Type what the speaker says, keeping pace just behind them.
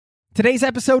Today's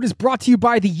episode is brought to you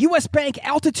by the U.S. Bank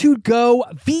Altitude Go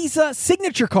Visa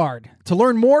Signature Card. To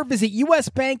learn more, visit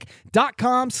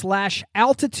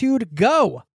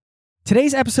usbank.com/altitudego.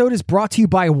 Today's episode is brought to you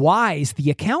by Wise,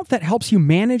 the account that helps you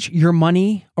manage your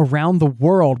money around the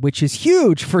world, which is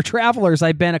huge for travelers.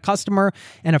 I've been a customer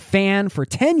and a fan for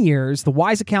 10 years. The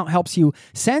Wise account helps you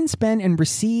send, spend, and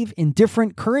receive in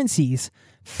different currencies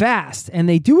fast, and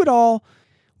they do it all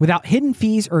without hidden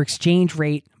fees or exchange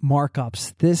rate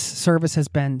markups. This service has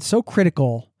been so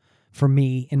critical for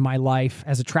me in my life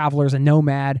as a traveler, as a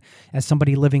nomad, as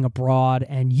somebody living abroad.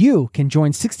 And you can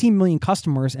join 16 million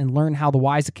customers and learn how the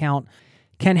Wise account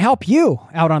can help you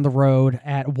out on the road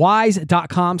at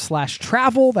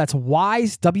wise.com/travel. That's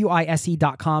wise,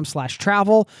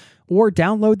 wise.com/travel, or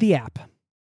download the app.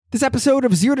 This episode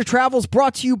of Zero to Travel is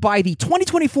brought to you by the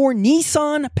 2024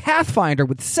 Nissan Pathfinder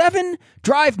with 7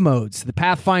 drive modes. The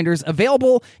Pathfinder's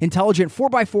available intelligent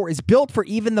 4x4 is built for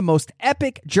even the most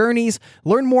epic journeys.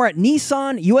 Learn more at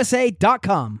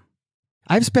nissanusa.com.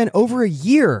 I've spent over a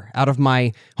year out of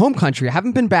my home country. I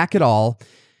haven't been back at all.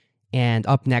 And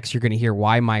up next, you're going to hear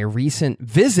why my recent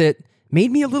visit made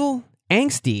me a little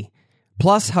angsty.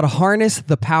 Plus, how to harness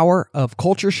the power of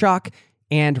culture shock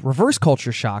and reverse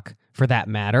culture shock, for that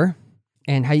matter,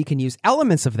 and how you can use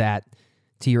elements of that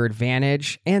to your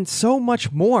advantage, and so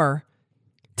much more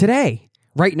today,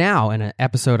 right now, in an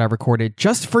episode I recorded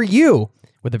just for you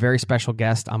with a very special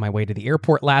guest on my way to the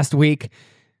airport last week.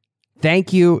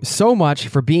 Thank you so much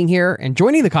for being here and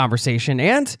joining the conversation,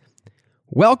 and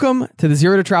welcome to the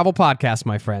Zero to Travel podcast,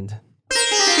 my friend.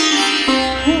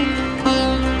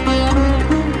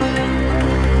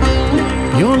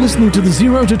 You're listening to the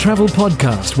Zero to Travel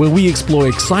podcast, where we explore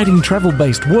exciting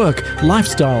travel-based work,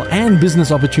 lifestyle, and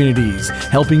business opportunities,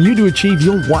 helping you to achieve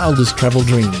your wildest travel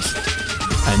dreams.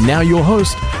 And now your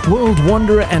host, world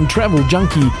wanderer and travel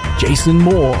junkie, Jason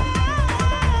Moore.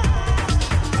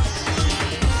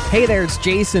 Hey there, it's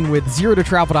Jason with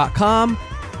ZeroToTravel.com.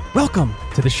 Welcome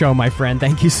to the show, my friend.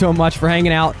 Thank you so much for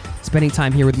hanging out, spending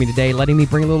time here with me today, letting me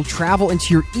bring a little travel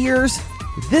into your ears.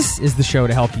 This is the show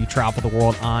to help you travel the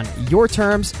world on your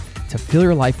terms, to fill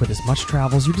your life with as much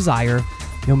travel as you desire,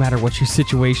 no matter what your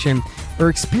situation or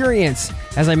experience.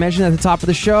 As I mentioned at the top of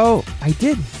the show, I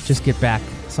did just get back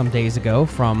some days ago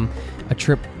from a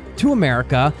trip to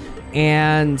America,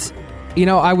 and,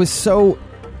 I was so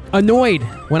annoyed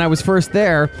when I was first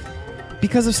there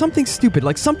because of something stupid,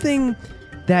 like something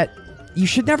that you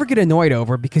should never get annoyed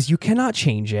over because you cannot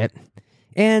change it,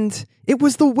 and it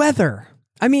was the weather.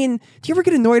 I mean, do you ever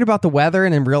get annoyed about the weather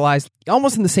and then realize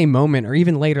almost in the same moment or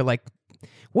even later, like,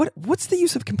 what's the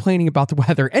use of complaining about the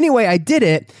weather? Anyway, I did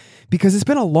it because it's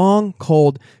been a long,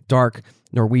 cold, dark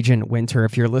Norwegian winter.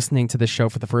 If you're listening to this show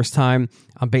for the first time,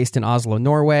 I'm based in Oslo,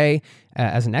 Norway,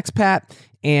 as an expat,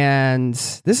 and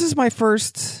this is my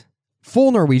first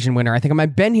full Norwegian winter. I think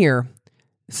I've been here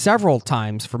several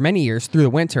times for many years through the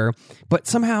winter, but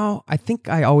somehow I think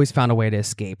I always found a way to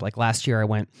escape. Like last year, I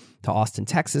went to Austin,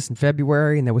 Texas in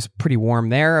February, and it was pretty warm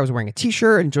there. I was wearing a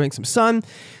t-shirt, enjoying some sun,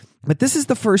 but this is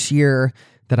the first year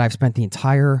that I've spent the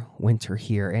entire winter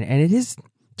here, and it is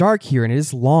dark here, and it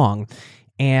is long.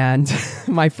 And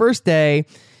my first day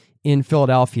in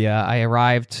Philadelphia, I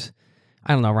arrived,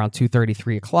 around 2:30,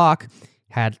 3 o'clock,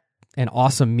 had an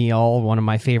awesome meal, one of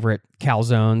my favorite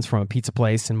calzones from a pizza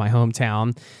place in my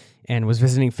hometown, and was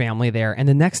visiting family there. And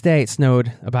the next day, it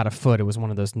snowed about a foot. It was one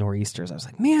of those nor'easters. I was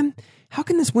like, man, how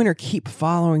can this winter keep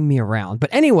following me around?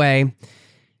 But anyway,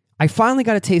 I finally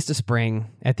got a taste of spring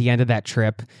at the end of that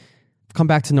trip. Come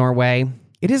back to Norway.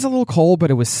 It is a little cold, but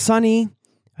it was sunny,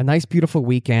 a nice, beautiful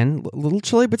weekend, a little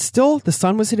chilly, but still the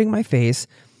sun was hitting my face.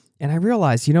 And I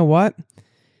realized, you know what?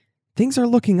 Things are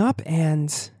looking up,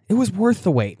 and it was worth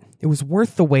the wait. It was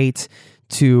worth the wait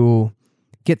to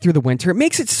get through the winter. It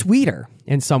makes it sweeter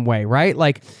in some way, right?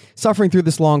 Like suffering through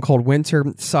this long, cold winter,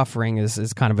 suffering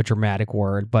is kind of a dramatic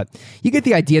word, but you get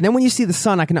the idea. And then when you see the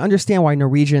sun, I can understand why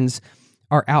Norwegians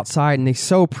are outside and they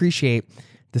so appreciate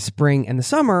the spring and the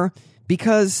summer,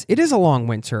 because it is a long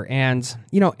winter. And,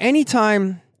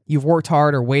 anytime you've worked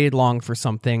hard or waited long for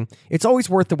something, it's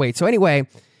always worth the wait. So anyway,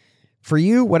 for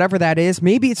you, whatever that is,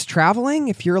 maybe it's traveling.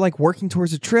 If you're like working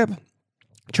towards a trip,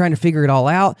 trying to figure it all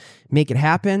out, make it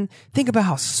happen, think about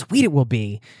how sweet it will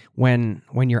be when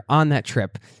you're on that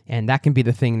trip. And that can be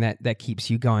the thing that keeps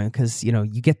you going, because,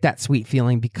 you get that sweet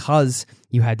feeling because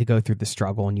you had to go through the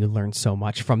struggle and you learned so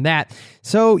much from that.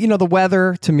 So, the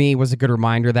weather to me was a good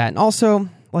reminder of that. And also,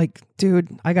 like, dude,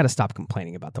 I got to stop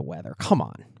complaining about the weather. Come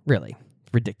on, really.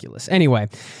 Ridiculous. Anyway,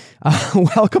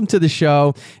 welcome to the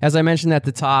show. As I mentioned at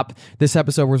the top, this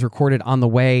episode was recorded on the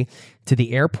way to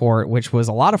the airport, which was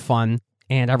a lot of fun.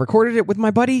 And I recorded it with my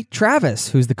buddy Travis,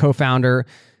 who's the co-founder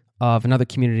of another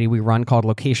community we run called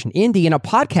Location Indie, and a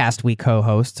podcast we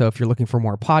co-host. So if you're looking for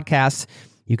more podcasts,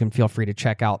 you can feel free to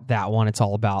check out that one. It's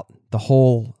all about the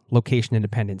whole location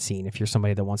independent scene. If you're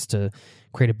somebody that wants to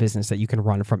create a business that you can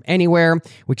run from anywhere,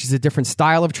 which is a different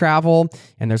style of travel,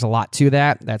 and there's a lot to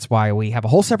that. That's why we have a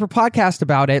whole separate podcast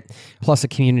about it, plus a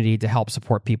community to help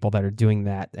support people that are doing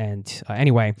that. And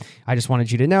anyway, I just wanted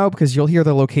you to know, because you'll hear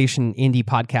the Location Indie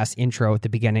podcast intro at the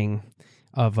beginning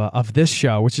of this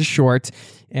show, which is short,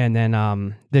 and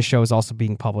then this show is also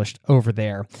being published over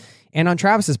there and on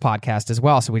Travis's podcast as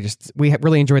well. So we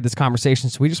really enjoyed this conversation,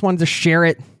 so we just wanted to share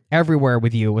it everywhere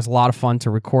with you. It was a lot of fun to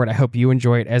record. I hope you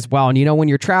enjoy it as well. And when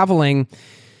you're traveling,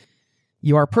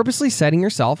 you are purposely setting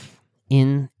yourself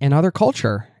in another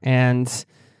culture, and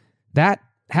that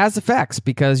has effects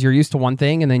because you're used to one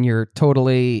thing and then you're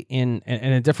totally in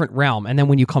a different realm. And then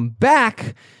when you come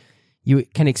back, you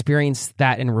can experience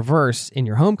that in reverse in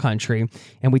your home country.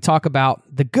 And we talk about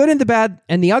the good and the bad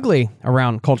and the ugly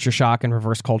around culture shock and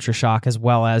reverse culture shock, as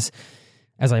well as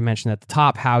I mentioned at the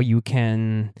top, how you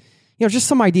can, just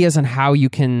some ideas on how you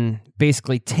can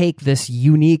basically take this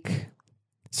unique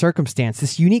circumstance,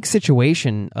 this unique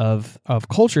situation of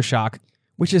culture shock,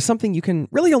 which is something you can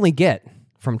really only get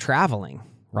from traveling,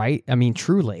 right? I mean,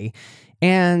 truly.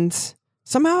 And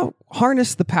somehow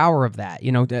harness the power of that,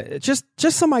 just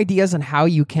some ideas on how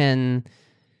you can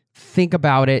think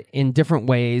about it in different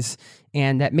ways,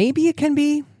 and that maybe it can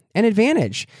be an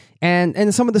advantage,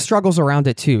 and some of the struggles around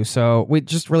it too. So we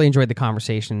just really enjoyed the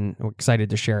conversation. We're excited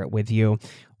to share it with you.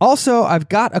 Also, I've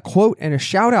got a quote and a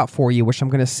shout out for you, which I'm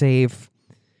going to save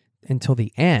until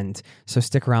the end. So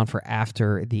stick around for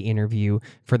after the interview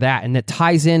for that. And that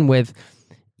ties in with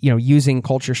using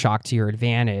culture shock to your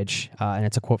advantage. And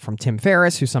it's a quote from Tim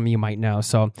Ferriss, who some of you might know.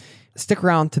 So stick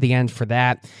around to the end for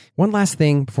that. One last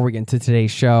thing before we get into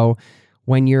today's show.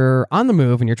 When you're on the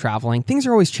move and you're traveling, things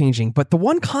are always changing. But the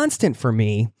one constant for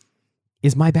me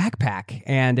is my backpack.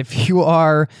 And if you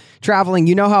are traveling,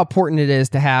 you know how important it is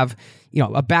to have,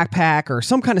 a backpack or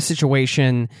some kind of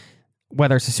situation,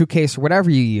 whether it's a suitcase or whatever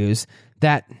you use,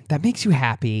 that makes you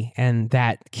happy and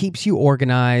that keeps you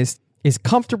organized, is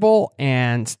comfortable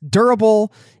and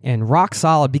durable and rock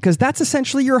solid, because that's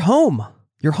essentially your home.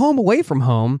 Your home away from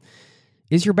home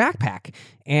is your backpack.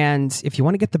 And if you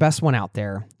want to get the best one out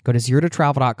there, go to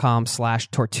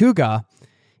zerototravel.com/Tortuga,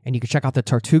 and you can check out the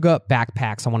Tortuga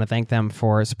backpacks. I want to thank them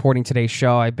for supporting today's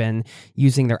show. I've been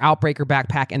using their Outbreaker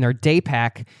backpack and their Day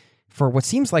Pack for what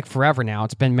seems like forever now.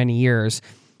 It's been many years.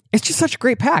 It's just such a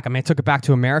great pack. I mean, I took it back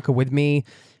to America with me.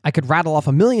 I could rattle off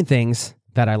a million things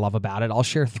that I love about it. I'll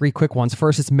share 3 quick ones.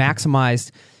 First, it's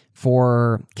maximized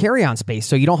for carry-on space,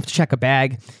 so you don't have to check a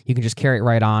bag. You can just carry it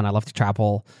right on. I love to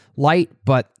travel light,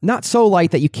 but not so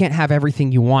light that you can't have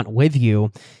everything you want with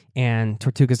you. And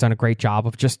Tortuga's done a great job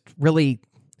of just really,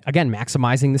 again,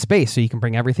 maximizing the space so you can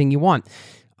bring everything you want.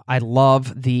 I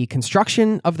love the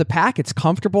construction of the pack. It's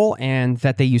comfortable, and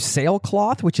that they use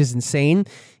sailcloth, which is insane.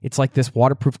 It's like this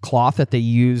waterproof cloth that they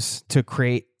use to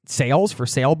create sails for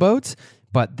sailboats,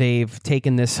 but they've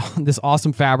taken this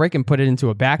awesome fabric and put it into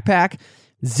a backpack.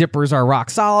 Zippers are rock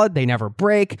solid. They never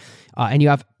break. And you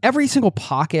have every single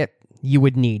pocket you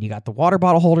would need. You got the water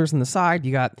bottle holders on the side.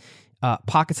 You got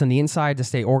pockets on the inside to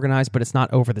stay organized, but it's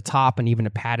not over the top, and even a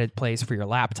padded place for your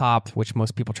laptop, which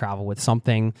most people travel with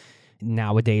something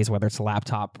nowadays, whether it's a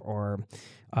laptop or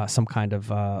some kind of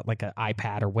like an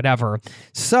iPad or whatever.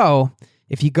 So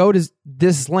if you go to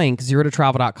this link,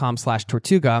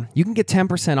 zerototravel.com/Tortuga, you can get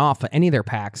 10% off of any of their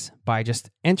packs by just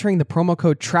entering the promo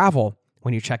code TRAVEL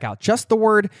when you check out. Just the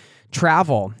word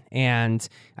travel. And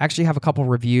I actually have a couple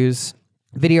reviews,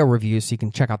 video reviews, so you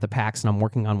can check out the packs, and I'm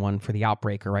working on one for the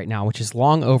Outbreaker right now, which is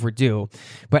long overdue.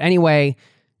 But anyway,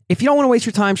 if you don't want to waste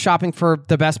your time shopping for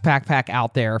the best backpack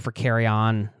out there for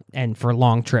carry-on and for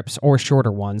long trips or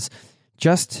shorter ones,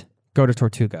 just go to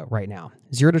Tortuga right now.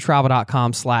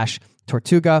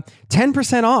 zerototravel.com/Tortuga.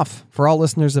 10% off for all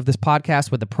listeners of this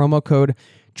podcast with the promo code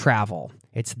TRAVEL.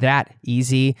 It's that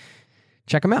easy.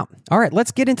 Check them out. All right,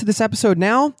 let's get into this episode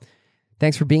now.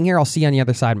 Thanks for being here. I'll see you on the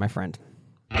other side, my friend.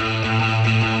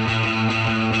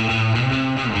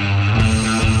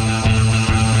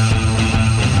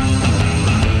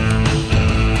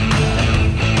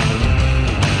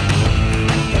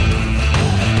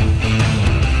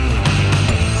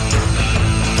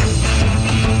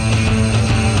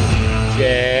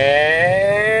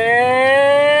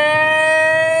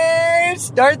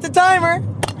 Start the timer.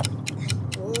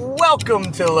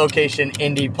 Welcome to the Location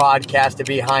Indie Podcast, a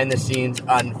behind-the-scenes,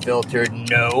 unfiltered,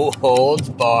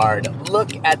 no-holds-barred look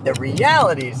at the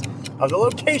realities of the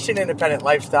location-independent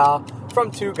lifestyle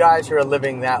from two guys who are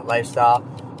living that lifestyle.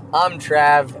 I'm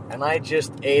Trav, and I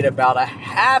just ate about a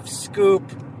half scoop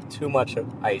too much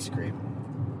of ice cream.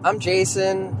 I'm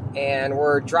Jason, and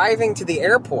we're driving to the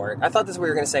airport. I thought this was what you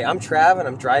were going to say. I'm Trav, and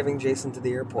I'm driving Jason to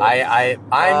the airport. I'm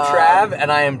Trav,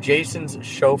 and I am Jason's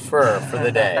chauffeur for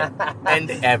the day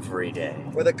and every day.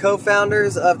 We're the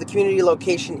co-founders of the community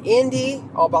location Indy,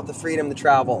 all about the freedom to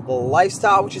travel, the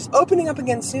lifestyle, which is opening up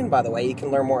again soon, by the way. You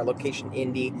can learn more at location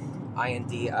Indy,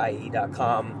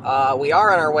 INDIE.com. We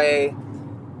are on our way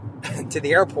to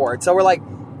the airport, so we're like,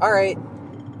 all right,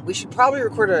 we should probably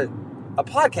record a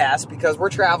podcast because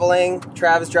we're traveling.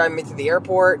 Trav is driving me to the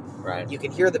airport. Right. You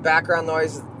can hear the background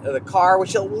noise of the car,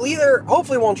 which will either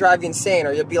hopefully won't drive you insane,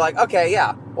 or you'll be like, okay,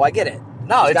 yeah, well, I get it.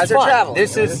 No, These it's guys fun. are traveling.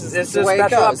 This is a the way it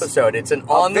special goes. episode. It's an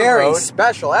A on the very road.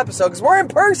 special episode because we're in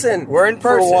person. We're in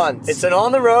person. For once. It's an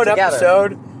on the road Together.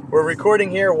 episode. We're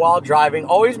recording here while driving.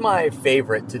 Always my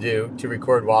favorite to do, to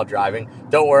record while driving.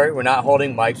 Don't worry, we're not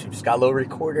holding mics. We just got a little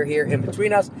recorder here in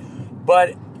between us.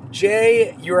 But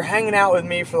Jay, you were hanging out with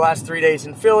me for the last 3 days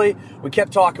in Philly. We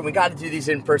kept talking. We got to do these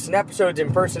in-person episodes,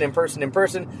 in person,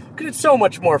 because it's so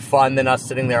much more fun than us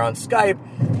sitting there on Skype.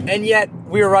 And yet,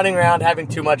 we were running around having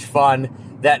too much fun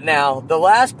that now, the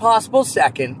last possible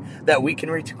second that we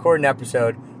can record an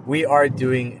episode, we are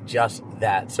doing just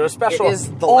that. So a special It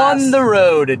is the last-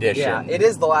 on-the-road edition. Yeah, it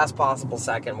is the last possible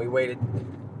second. We waited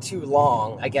too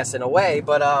long, I guess, in a way.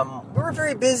 But we were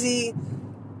very busy,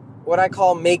 what I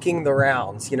call making the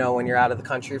rounds. You know, when you're out of the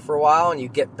country for a while and you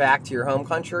get back to your home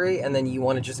country and then you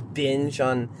want to just binge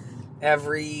on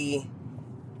every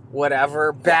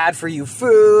whatever bad for you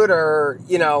food or,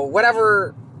 you know,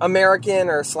 whatever American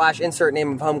or / insert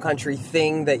name of home country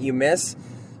thing that you miss.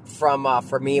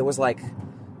 For me, it was like,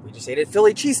 we just ate a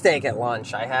Philly cheesesteak at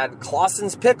lunch. I had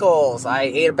Clausen's pickles. I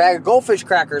ate a bag of Goldfish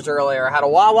crackers earlier. I had a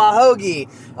Wawa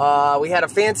hoagie. We had a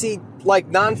fancy,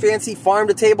 non-fancy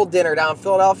farm-to-table dinner down in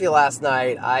Philadelphia last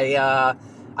night. I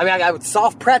got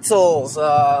soft pretzels.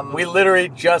 We literally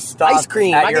just stopped Ice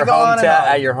cream. at I your could go on and on.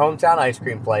 at your hometown ice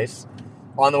cream place.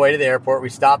 On the way to the airport, we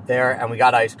stopped there and we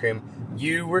got ice cream.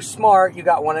 You were smart. You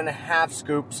got 1.5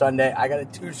 scoop sundae. I got a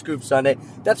 2 scoop sundae.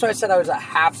 That's why I said I was a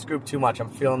half scoop too much. I'm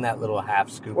feeling that little half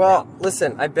scoop. Well, now.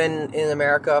 listen, I've been in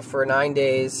America for 9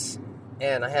 days,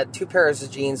 and I had 2 pairs of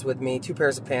jeans with me, 2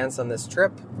 pairs of pants on this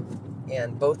trip,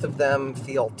 and both of them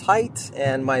feel tight,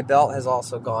 and my belt has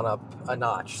also gone up a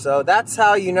notch. So that's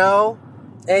how you know,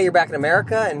 A, you're back in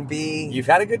America, and B, You've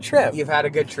had a good trip. you've had a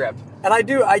good trip. And I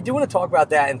do want to talk about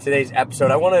that in today's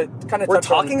episode. I want to kind of We're touch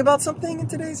on... talking about something in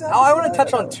today's episode? I want to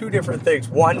touch on 2 different things.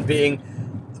 One being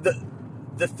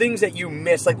the things that you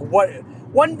miss.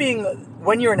 One being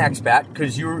when you're an expat,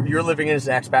 because you're living as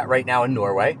an expat right now in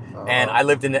Norway, and I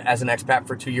lived as an expat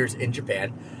for 2 years in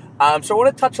Japan. So I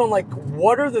want to touch on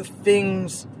what are the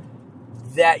things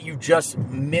that you just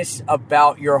miss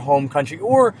about your home country,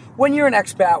 or when you're an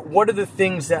expat, what are the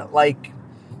things that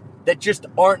that just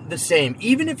aren't the same?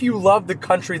 Even if you love the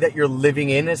country that you're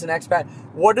living in as an expat,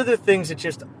 what are the things that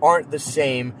just aren't the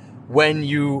same when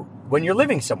you're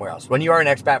living somewhere else, when you are an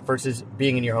expat versus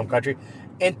being in your home country?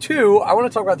 And 2, I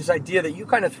want to talk about this idea that you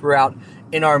kind of threw out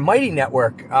in our Mighty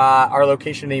Network, our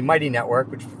location name Mighty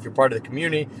Network, which if you're part of the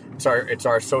community, it's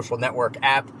our social network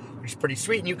app, which is pretty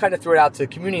sweet. And you kind of threw it out to the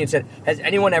community and said, has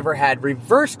anyone ever had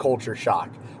reverse culture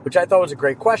shock? Which I thought was a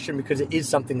great question because it is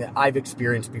something that I've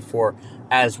experienced before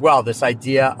as well. This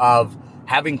idea of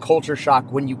having culture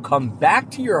shock when you come back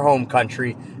to your home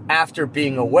country after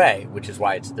being away, which is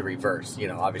why it's the reverse. You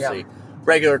know, obviously,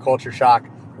 regular culture shock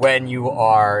when you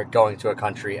are going to a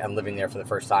country and living there for the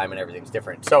first time and everything's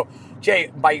different. So,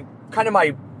 Jay, my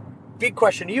big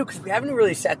question to you, because we haven't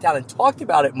really sat down and talked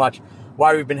about it much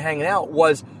while we've been hanging out,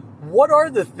 was what are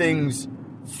the things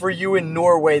for you in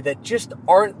Norway that just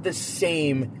aren't the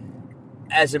same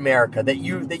as America, that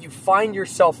you find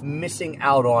yourself missing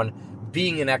out on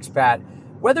being an expat,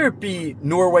 whether it be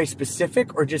Norway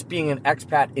specific or just being an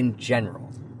expat in general?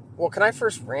 Well, can I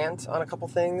first rant on a couple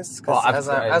things? Well, Because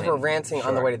as we're ranting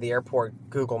on the sure. way to the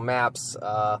airport, Google Maps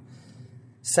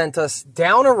sent us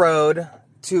down a road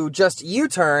to just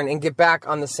U-turn and get back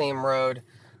on the same road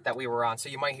that we were on. So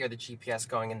you might hear the GPS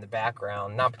going in the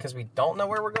background, not because we don't know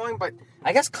where we're going, but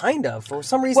I guess kind of. For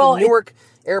some reason, Newark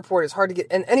Airport is hard to get.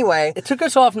 And anyway, it took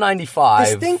us off 95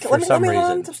 this thing, for let me some hold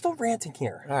on, reason. I'm still ranting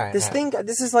here. All right, this all thing,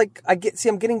 this is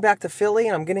I'm getting back to Philly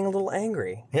and I'm getting a little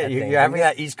angry. Yeah, I you're think. having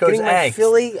that East Coast getting my angst.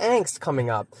 Philly angst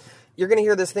coming up. You're going to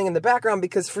hear this thing in the background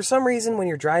because for some reason when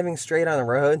you're driving straight on the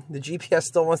road, the GPS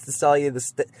still wants to tell you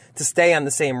to stay on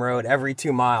the same road every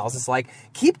 2 miles. It's like,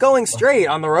 keep going straight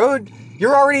on the road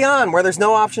you're already on where there's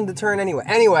no option to turn anyway.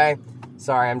 Anyway,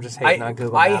 Sorry, I'm just hating on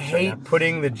Google Maps. I hate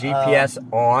putting the GPS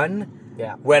on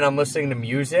Yeah. when I'm listening to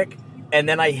music, and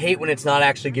then I hate when it's not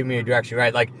actually giving me a direction,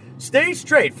 right? Like, stay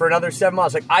straight for another 7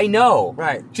 miles. Like, I know.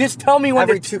 Right. Just tell me when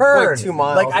Every to turn. 2.2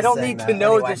 miles. Like, I is don't saying need to that.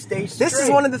 know Anyway, to stay straight. This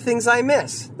is one of the things I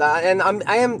miss. And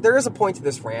I am. There is a point to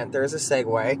this rant. There is a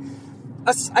segue.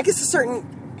 I guess a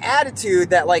certain attitude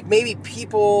that, like, maybe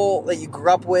people that you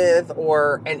grew up with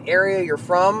or an area you're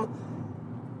from,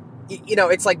 you know,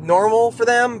 it's like normal for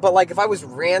them. But like, if I was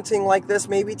ranting like this,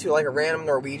 maybe to like a random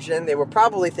Norwegian, they would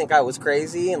probably think I was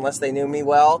crazy unless they knew me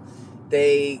well.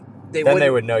 They Then wouldn't- they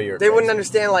would know you're They wouldn't crazy.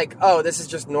 understand, like, oh, this is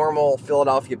just normal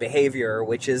Philadelphia behavior,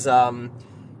 which is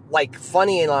like,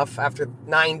 funny enough, after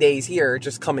 9 days here,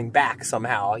 just coming back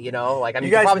somehow, you know? Like, I mean,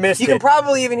 You guys missed you can it.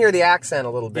 probably even hear the accent a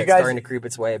little bit You guys- starting to creep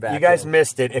its way back. You guys in.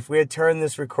 missed it. If we had turned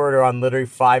this recorder on literally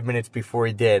 5 minutes before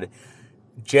he did,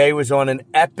 Jay was on an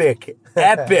epic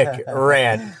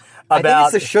rant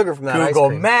about it's the sugar from that ice Google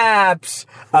cream. Maps,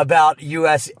 about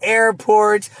U.S.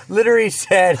 airports. Literally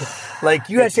said, like,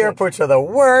 U.S. airports are the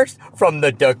worst, from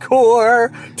the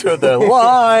decor to the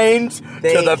lines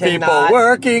They to the people cannot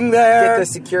working Get there. the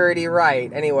security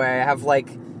right. Anyway, I have, like,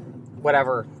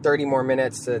 whatever, 30 more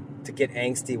minutes to get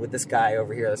angsty with this guy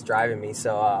over here that's driving me,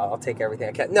 so I'll take everything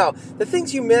I can. No, the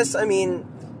things you miss, I mean,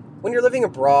 when you're living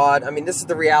abroad, I mean, this is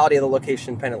the reality of the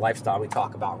location-dependent lifestyle we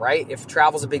talk about, right? If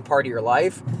travel's a big part of your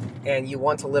life and you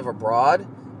want to live abroad,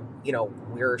 you know,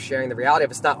 we're sharing the reality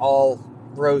of it's not all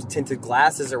rose-tinted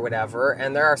glasses or whatever,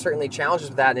 and there are certainly challenges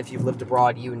with that, and if you've lived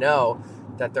abroad, you know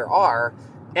that there are.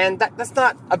 And that's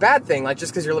not a bad thing. Like,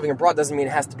 just because you're living abroad doesn't mean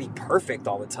it has to be perfect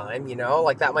all the time, you know?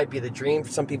 Like, that might be the dream for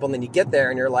some people, and then you get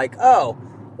there and you're like, oh,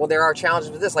 well, there are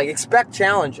challenges with this. Like, expect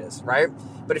challenges, right?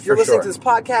 But if you're For listening sure. to this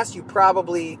podcast, you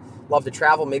probably love to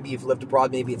travel. Maybe you've lived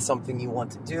abroad. Maybe it's something you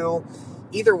want to do.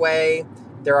 Either way,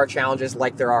 there are challenges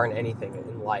like there are in anything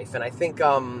in life. And I think,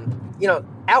 you know,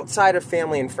 outside of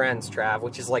family and friends, Trav,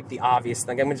 which is like the obvious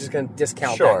thing, I'm just going to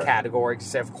discount Sure. that category. To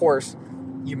say, of course,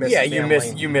 you miss Yeah,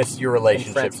 family you miss your and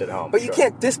relationships friends. at home. But you sure.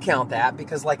 can't discount that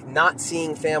because, like, not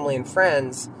seeing family and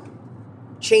friends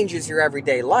changes your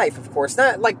everyday life, of course.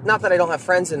 Not that I don't have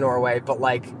friends in Norway, but,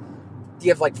 like, do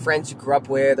you have, like, friends you grew up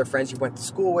with or friends you went to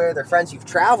school with or friends you've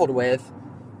traveled with?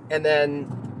 And then,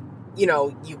 you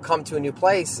know, you come to a new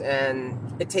place and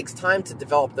it takes time to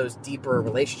develop those deeper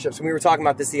relationships. And we were talking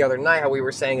about this the other night, how we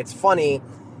were saying it's funny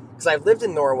because I've lived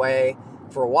in Norway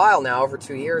for a while now, over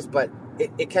 2 years, but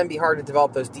it can be hard to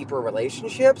develop those deeper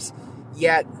relationships.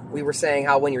 Yet we were saying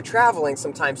how when you're traveling,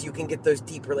 sometimes you can get those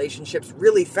deep relationships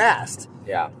really fast.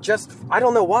 Yeah. Just, I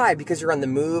don't know why, because you're on the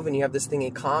move and you have this thing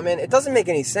in common. It doesn't make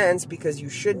any sense because you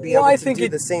should be Well, I able to think do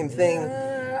it- the same thing. when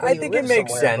I you think live it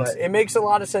makes somewhere, sense. but- It makes a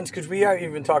lot of sense because we have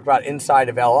even talked about inside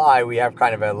of LI, we have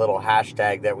kind of a little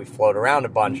hashtag that we float around a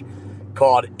bunch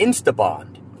called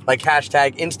Instabond, like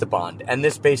hashtag Instabond. And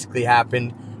this basically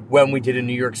happened when we did a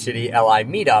New York City LI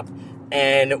meetup.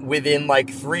 And within like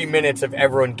 3 minutes of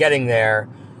everyone getting there,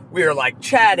 we were like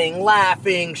chatting,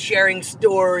 laughing, sharing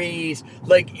stories.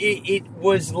 Like it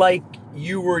was like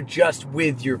you were just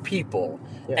with your people.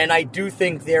 Yeah. And I do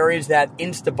think there is that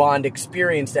Instabond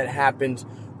experience that happens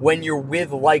when you're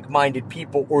with like-minded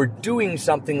people or doing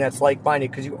something that's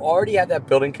like-minded because you already have that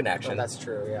building connection. Oh, that's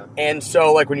true, yeah. And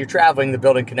so, like, when you're traveling, the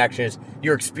building connection is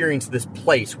you're experiencing this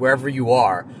place wherever you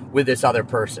are with this other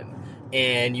person.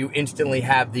 And you instantly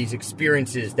have these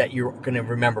experiences that you're going to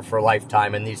remember for a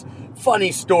lifetime and these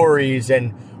funny stories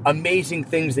and amazing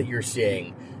things that you're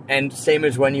seeing. And same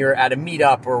as when you're at a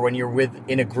meetup or when you're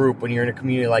in a group, when you're in a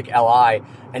community like LI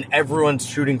and everyone's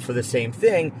shooting for the same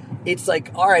thing, it's like,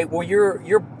 all right, well,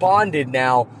 you're bonded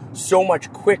now so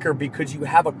much quicker because you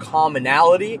have a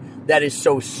commonality that is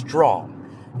so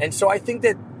strong. And so I think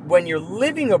that when you're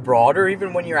living abroad or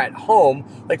even when you're at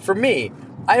home, like for me,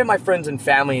 I have my friends and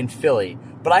family in Philly,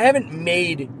 but I haven't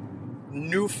made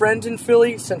new friends in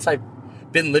Philly since I've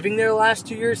been living there the last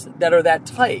 2 years that are that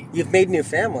tight. You've made new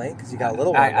family because you got a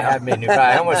little one I now. have made new friends.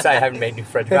 I almost said I haven't made new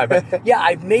friends. But yeah,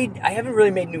 I haven't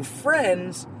really made new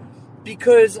friends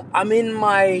because I'm in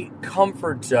my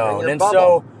comfort zone. your And bubble.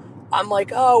 so I'm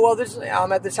like, oh, well,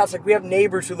 I'm at this house. Like, we have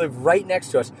neighbors who live right next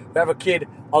to us. We have a kid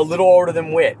a little older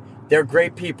than Whit. They're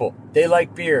great people. They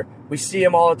like beer. We see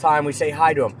them all the time. We say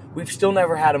hi to them. We've still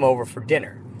never had them over for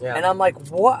dinner. Yeah. And I'm like,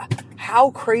 what?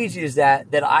 How crazy is that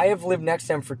I have lived next to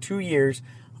them for 2 years?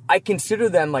 I consider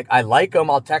them, like, I like them.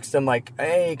 I'll text them, like,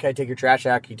 hey, can I take your trash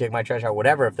out? Can you take my trash out?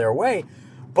 Whatever, if they're away.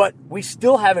 But we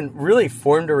still haven't really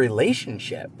formed a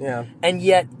relationship. Yeah. And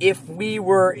yet, if we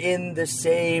were in the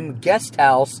same guest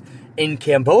house in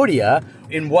Cambodia,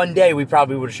 in one day we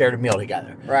probably would have shared a meal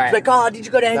together. Right. It's like, oh, did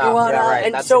you go to Angkor Wat? Yeah, right.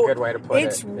 And That's so a good way to put it.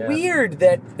 it's Yeah. weird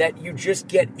that you just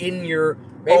get in your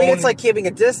Maybe own... it's like keeping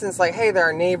a distance, like, hey, they're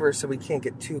our neighbors, so we can't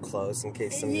get too close in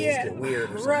case some of these get weird or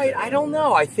something. Right. I don't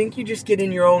know. I think you just get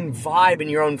in your own vibe and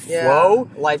your own flow.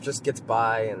 Yeah, life just gets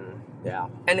by, and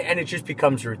And it just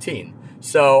becomes routine.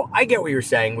 So I get what you're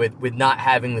saying with not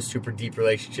having the super deep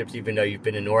relationships, even though you've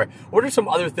been in Norway. What are some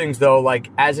other things, though, like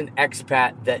as an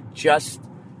expat that just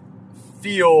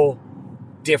feel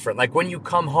different? Like when you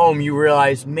come home, you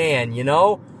realize, man,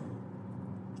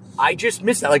 I just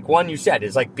miss that. Like one you said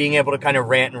is like being able to kind of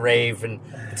rant and rave, and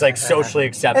it's like socially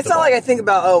acceptable. It's not like I think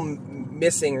about,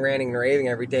 missing ranting and raving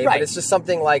every day, Right. but it's just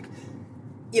something like,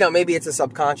 maybe it's a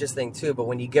subconscious thing too, but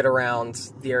when you get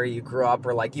around the area you grew up,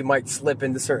 or like you might slip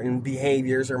into certain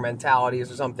behaviors or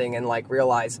mentalities or something and like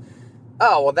realize,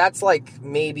 oh, well, that's like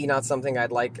maybe not something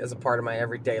I'd like as a part of my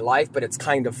everyday life, but it's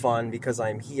kind of fun because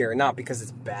I'm here, not because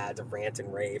it's bad to rant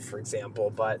and rave, for example,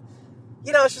 but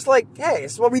it's just like, hey,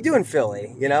 it's what we do in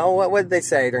Philly. What did they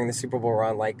say during the Super Bowl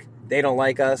run? Like, they don't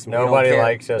like us. Nobody we don't care.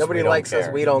 likes us. Nobody we don't likes care.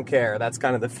 us. We don't care. That's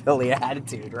kind of the Philly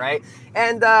attitude, right?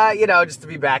 And just to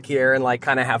be back here and like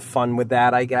kind of have fun with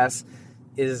that, I guess,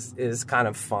 is kind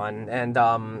of fun. And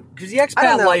because the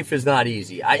expat life is not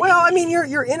easy.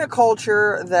 You're in a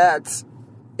culture that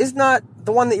is not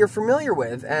the one that you're familiar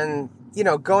with, and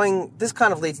this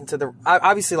kind of leads into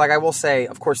obviously, like I will say,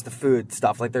 of course, the food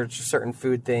stuff. Like there's certain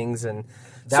food things, and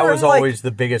that was always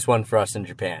the biggest one for us in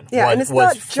Japan. Yeah, and it's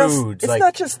not foods.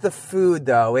 just the food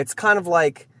though. It's kind of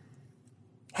like,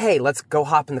 hey, let's go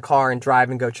hop in the car and drive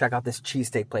and go check out this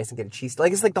cheesesteak place and get a cheesesteak.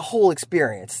 Like it's like the whole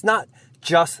experience. It's not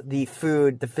just the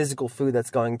food, the physical food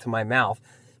that's going to my mouth,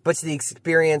 but it's the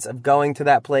experience of going to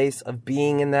that place, of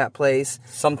being in that place.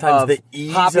 Sometimes the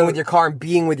ease hopping of with your car and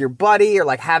being with your buddy, or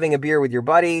like having a beer with your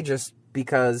buddy, just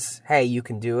because, hey, you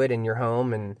can do it in your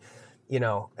home, and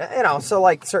so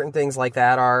like certain things like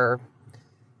that are,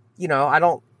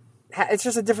 it's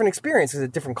just a different experience. It's a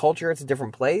different culture. It's a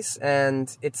different place,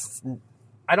 and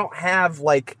I don't have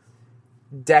like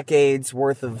decades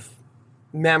worth of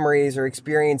memories or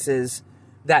experiences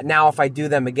that now if I do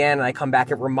them again and I come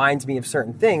back, it reminds me of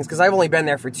certain things, because I've only been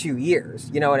there for 2 years.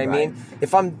 You know what I mean?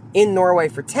 If I'm in Norway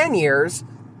for 10 years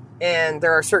and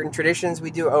there are certain traditions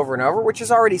we do over and over, which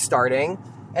is already starting,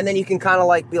 and then you can kind of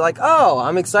like be like, oh,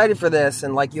 I'm excited for this,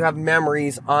 and like you have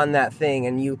memories on that thing,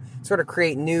 and you sort of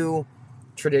create new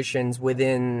traditions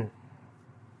within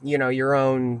your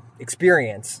own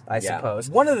experience, I suppose.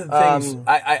 One of the things,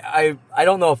 I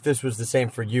don't know if this was the same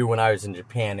for you when I was in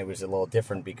Japan. It was a little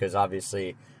different because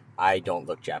obviously I don't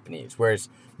look Japanese. Whereas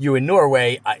you in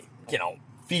Norway,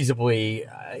 feasibly,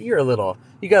 you got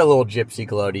a little gypsy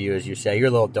glow to you, as you say. You're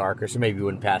a little darker, so maybe you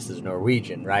wouldn't pass as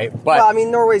Norwegian, right? But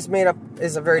Norway's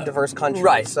is a very diverse country.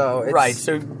 Right. So it's, right.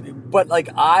 So, but like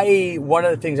one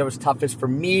of the things that was toughest for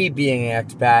me being an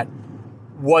expat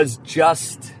was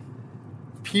just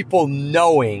people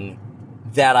knowing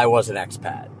that I was an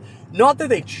expat. Not that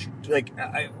they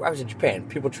I was in Japan.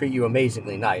 People treat you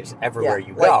amazingly nice everywhere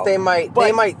you go.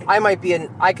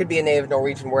 I could be a native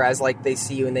Norwegian, whereas like they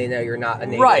see you and they know you're not a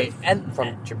native, right?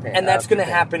 From Japan. And that's going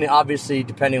to happen, obviously,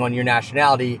 depending on your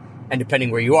nationality and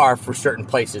depending where you are, for certain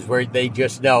places where they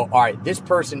just know, all right, this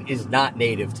person is not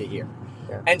native to here.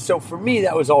 Yeah. And so for me,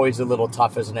 that was always a little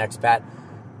tough as an expat.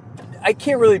 I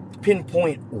can't really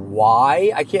pinpoint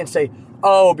why. I can't say,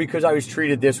 oh, because I was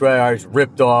treated this way, I was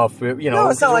ripped off. No,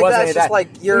 it's not like that. It's just like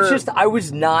I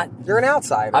was not. You're an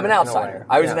outsider. I'm an outsider.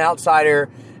 I was an outsider.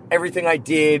 Everything I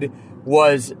did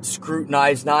was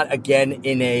scrutinized, not again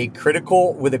with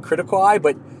a critical eye,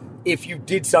 but if you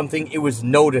did something, it was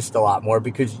noticed a lot more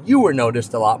because you were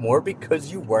noticed a lot more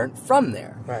because you weren't from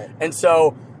there. Right. And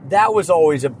so that was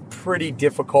always a pretty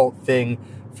difficult thing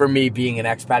for me being an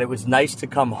expat. It was nice to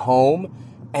come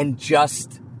home and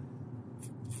just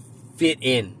fit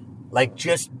in. Like,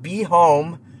 just be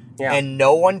home, and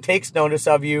no one takes notice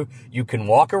of you. You can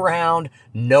walk around.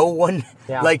 No one,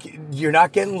 you're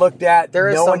not getting looked at.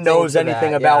 No one knows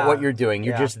anything about what you're doing.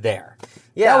 You're just there.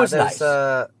 Yeah, that was nice.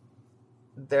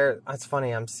 It's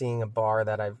funny. I'm seeing a bar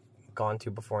that I've gone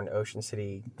to before in Ocean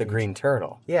City. The Green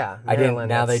Turtle. Yeah, I didn't.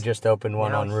 Now they just opened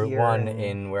one on Route 1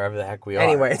 in wherever the heck we are.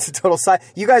 Anyway, it's a total side.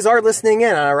 You guys are listening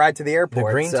in on a ride to the airport.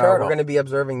 The Green Turtle. We're going to be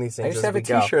observing these things. I just have a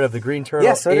T-shirt T-shirt of the Green Turtle.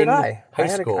 Yeah, so did I. High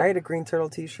school. I had a Green Turtle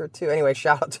T-shirt too. Anyway,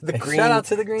 shout out to the Green. Shout out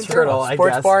to the Green Turtle. I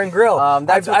Sports guess. Bar and Grill. I've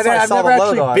never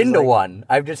actually been to one.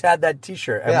 I've just had that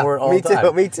T-shirt and wore it all the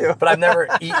time. Me too. But I've never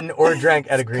eaten or drank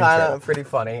at a Green Turtle. Kind of pretty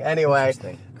funny. Anyway,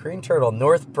 Green Turtle,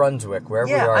 North Brunswick, wherever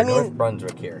we are, North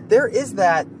Brunswick here. There is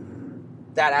that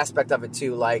aspect of it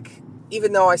too. Like,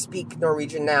 even though I speak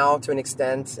Norwegian now to an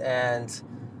extent, and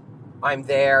I'm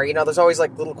there, there's always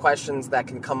like little questions that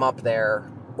can come up there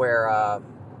where, I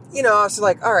was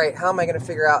like, all right, how am I going to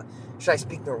figure out, should I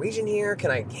speak Norwegian here? Can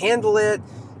I handle it?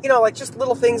 Like just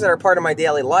little things that are part of my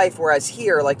daily life. Whereas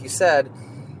here, like you said,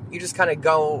 you just kind of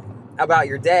go about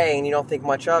your day and you don't think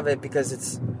much of it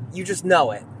because you just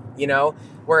know it,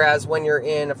 Whereas when you're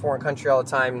in a foreign country all the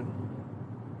time,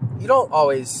 you don't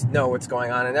always know what's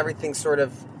going on, and everything's sort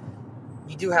of,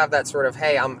 you do have that sort of,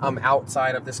 hey, I'm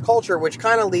outside of this culture, which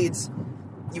kind of leads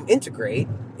you integrate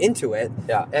into it.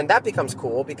 Yeah. And that becomes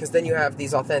cool because then you have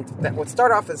these that would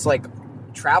start off as like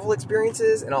travel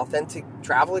experiences and authentic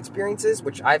travel experiences,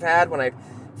 which I've had when I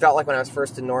felt like when I was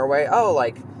first in Norway,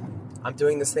 like I'm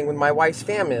doing this thing with my wife's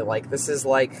family. Like this is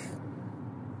like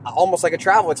almost like a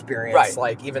travel experience, right?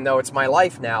 Like even though it's my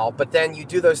life now, but then you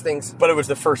do those things. But it was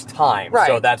the first time, right?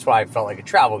 So that's why I felt like a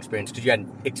travel experience because you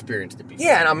hadn't experienced it before.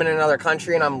 Yeah, and I'm in another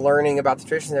country and I'm learning about the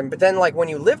traditions. But then, like when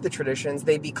you live the traditions,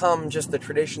 they become just the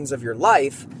traditions of your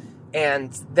life,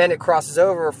 and then it crosses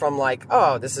over from like,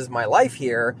 oh, this is my life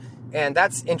here. And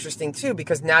that's interesting too,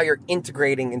 because now you're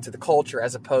integrating into the culture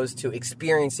as opposed to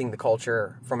experiencing the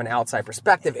culture from an outside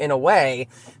perspective in a way.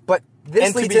 But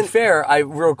this and to be fair,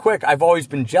 real quick, I've always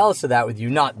been jealous of that with you.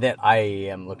 Not that I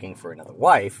am looking for another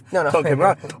wife. No. Don't get me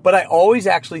wrong. But I always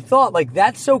actually thought, like,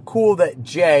 that's so cool that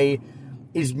Jay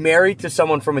is married to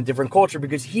someone from a different culture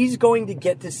because he's going to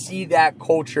get to see that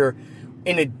culture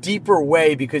in a deeper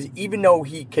way, because even though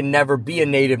he can never be a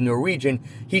native Norwegian,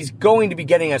 he's going to be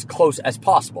getting as close as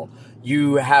possible.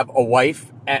 You have a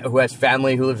wife who has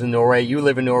family who lives in Norway. You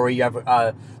live in Norway. You have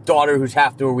a daughter who's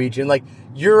half Norwegian. Like,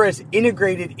 you're as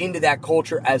integrated into that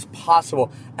culture as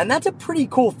possible. And that's a pretty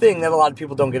cool thing that a lot of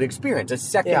people don't get to experience. A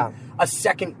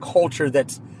second culture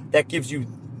that gives you,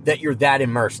 that you're that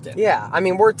immersed in. Yeah. I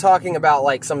mean, we're talking about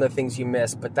like some of the things you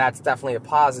miss, but that's definitely a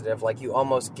positive. Like you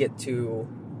almost get to,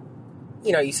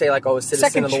 you say like, oh, a citizen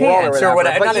second of the world or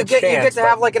whatever. But you get to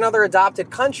have like another adopted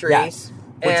country. Yes.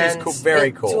 Which is cool,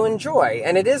 very cool to enjoy,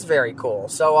 and it is very cool.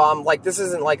 So, like, this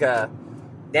isn't like a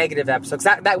negative episode.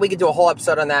 'Cause that we could do a whole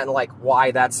episode on that and like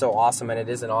why that's so awesome, and it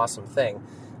is an awesome thing.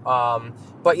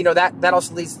 But that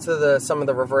also leads to some of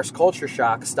the reverse culture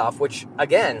shock stuff, which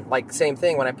again, like same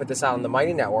thing. When I put this out on the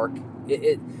Mighty Network,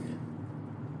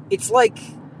 it's like,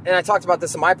 and I talked about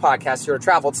this in my podcast, Zero to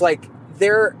Travel. It's like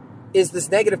there is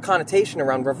this negative connotation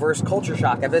around reverse culture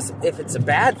shock. If it's a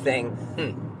bad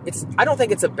thing. I don't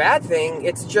think it's a bad thing.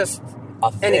 It's just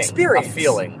an experience. A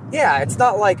feeling. Yeah, it's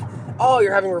not like, oh,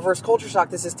 you're having reverse culture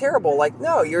shock. This is terrible. Like,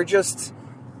 no, it just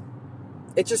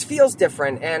feels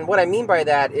different. And what I mean by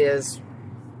that is,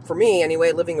 for me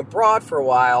anyway, living abroad for a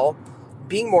while,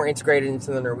 being more integrated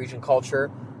into the Norwegian culture,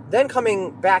 then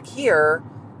coming back here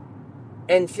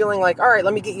and feeling like, all right,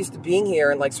 let me get used to being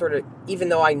here. And like sort of, even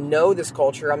though I know this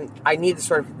culture, I need to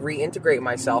sort of reintegrate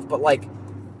myself. But like,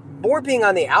 more being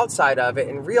on the outside of it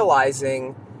and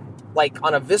realizing, like,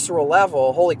 on a visceral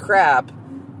level, holy crap,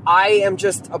 I am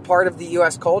just a part of the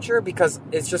U.S. culture because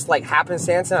it's just, like,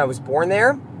 happenstance and I was born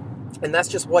there, and that's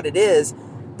just what it is.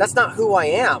 That's not who I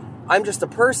am. I'm just a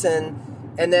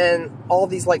person, and then all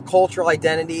these, like, cultural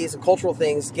identities and cultural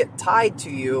things get tied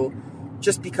to you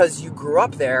just because you grew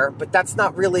up there, but that's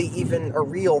not really even a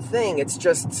real thing. It's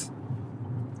just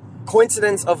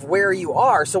coincidence of where you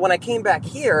are. So when I came back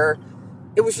here,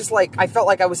 it was just like, I felt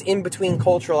like I was in between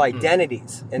cultural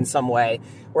identities in some way.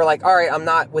 Where like, all right, I'm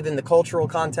not within the cultural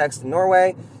context in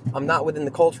Norway. I'm not within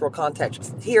the cultural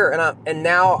context here. And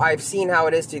now I've seen how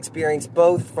it is to experience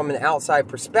both from an outside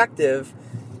perspective.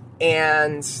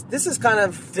 And this is kind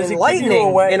of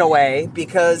enlightening in a way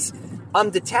because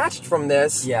I'm detached from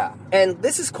this. Yeah. And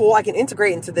this is cool. I can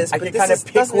integrate into this. I can kind of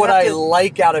pick what I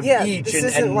like out of each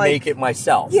and like, make it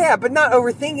myself. Yeah, but not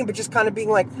overthinking, but just kind of being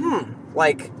like,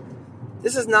 like,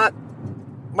 this is not,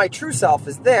 my true self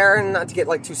is there, and not to get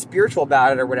like too spiritual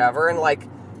about it or whatever, and like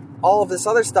all of this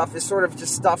other stuff is sort of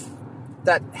just stuff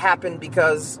that happened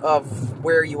because of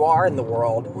where you are in the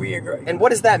world. We agree. And what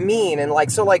does that mean? And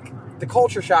like, so like the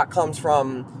culture shock comes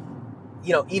from,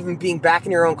 even being back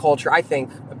in your own culture. I think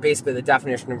basically the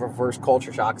definition of reverse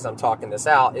culture shock, as I'm talking this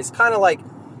out, is kind of like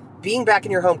being back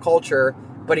in your home culture,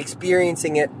 but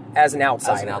experiencing it as an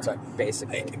outsider,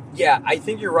 basically. I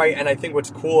think you're right, and I think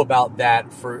what's cool about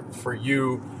that for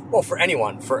you, well, for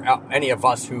anyone, for any of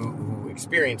us who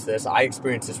experience this, I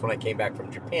experienced this when I came back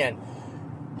from Japan.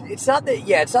 It's not that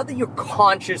you're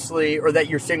consciously, or that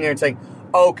you're sitting there and saying,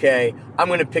 okay, I'm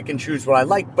going to pick and choose what I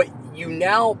like, but you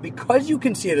now, because you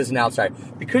can see it as an outsider,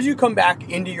 because you come back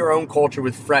into your own culture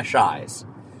with fresh eyes,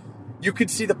 you could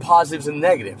see the positives and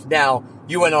negatives. Now,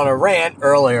 you went on a rant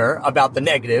earlier about the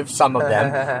negatives, some of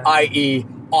them, i.e.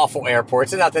 awful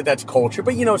airports. And not that that's culture,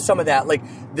 but, some of that, like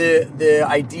the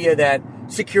idea that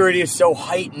security is so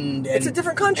heightened. And, it's a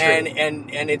different country.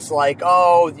 And it's like,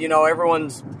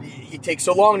 it takes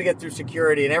so long to get through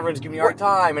security and everyone's giving you a hard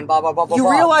time and blah, blah, blah, blah, You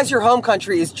blah. realize your home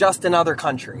country is just another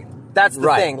country. That's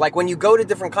the thing. Like when you go to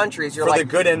different countries, you're For like, the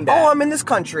good and bad. oh, I'm in this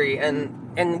country and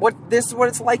this is what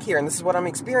it's like here and this is what I'm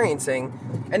experiencing.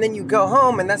 And then you go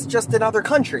home and that's just another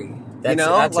country.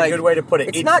 That's a good way to put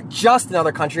it. It's not just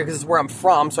another country because it's where I'm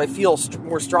from, so I feel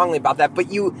more strongly about that.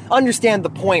 But you understand the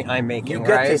point I'm making, You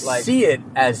get right? to see it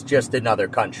as just another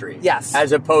country. Yes.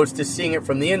 As opposed to seeing it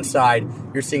from the inside,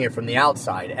 you're seeing it from the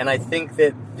outside. And I think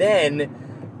that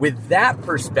then, with that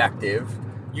perspective,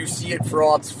 you see it for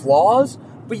all its flaws,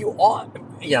 but you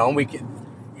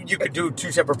could do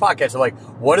 2 separate podcasts of like,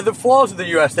 what are the flaws of the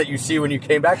U.S. that you see when you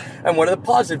came back, and what are the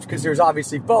positives? Because there's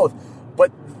obviously both.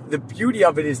 But the beauty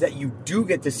of it is that you do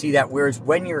get to see that, whereas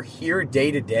when you're here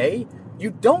day to day, you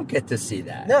don't get to see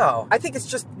that. No, I think it's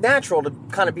just natural to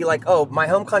kind of be like, oh, my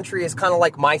home country is kind of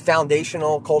like my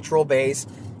foundational cultural base,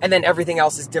 and then everything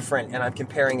else is different, and I'm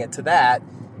comparing it to that.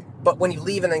 But when you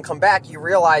leave and then come back, you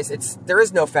realize there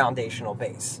is no foundational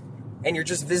base. And you're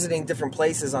just visiting different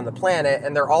places on the planet,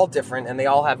 and they're all different, and they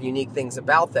all have unique things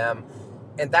about them.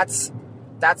 And that's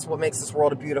what makes this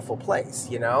world a beautiful place,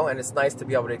 And it's nice to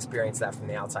be able to experience that from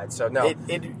the outside. So no,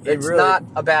 it's really, not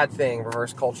a bad thing.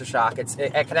 Reverse culture shock.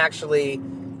 It can actually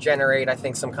generate, I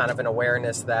think, some kind of an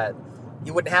awareness that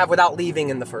you wouldn't have without leaving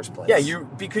in the first place. Yeah,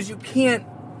 because you can't,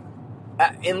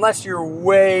 unless you're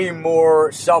way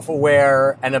more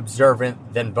self-aware and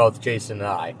observant than both Jason and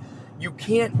I. You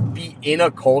can't be in a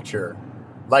culture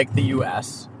like the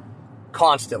U.S.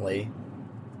 constantly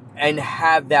and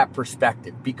have that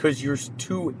perspective because you're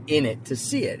too in it to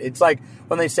see it. It's like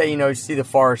when they say, you see the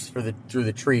forest through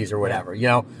the trees or whatever.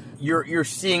 You're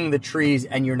seeing the trees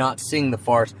and you're not seeing the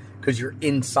forest because you're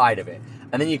inside of it.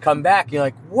 And then you come back and you're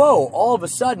like, whoa, all of a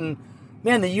sudden,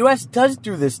 man, the U.S. does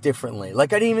do this differently.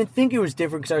 Like, I didn't even think it was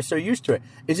different because I was so used to it.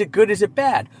 Is it good? Is it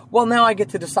bad? Well, now I get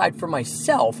to decide for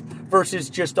myself versus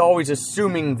just always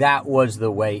assuming that was the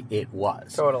way it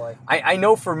was. Totally. I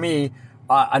know for me,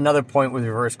 another point with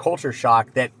reverse culture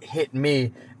shock that hit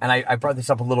me, and I brought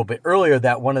this up a little bit earlier,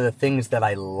 that one of the things that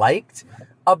I liked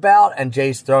about, and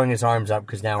Jay's throwing his arms up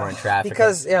because now we're in traffic.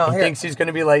 Because, he thinks he's going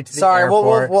to be late to the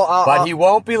airport. But he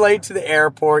won't be late to the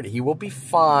airport. He will be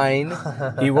fine.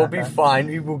 He will be fine.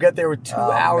 He will get there with 2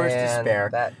 hours to spare.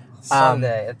 That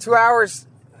Sunday. 2 hours.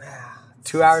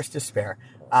 2 hours to spare.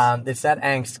 It's that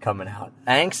angst coming out.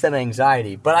 Angst and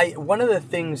anxiety. But one of the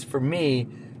things for me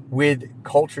with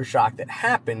culture shock that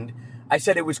happened, I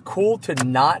said it was cool to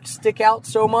not stick out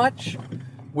so much,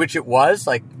 which it was.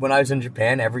 Like when I was in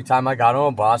Japan, every time I got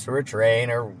on a bus or a train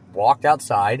or walked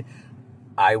outside,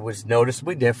 I was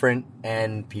noticeably different,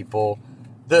 and people,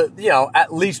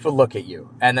 at least would look at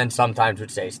you, and then sometimes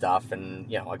would say stuff, and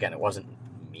again, it wasn't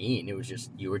mean. It was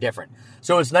just you were different.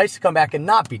 So it's nice to come back and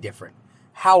not be different.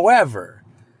 However,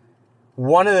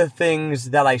 one of the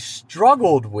things that I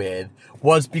struggled with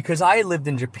was because I lived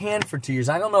in Japan for 2 years.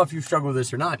 I don't know if you struggle with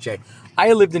this or not, Jay.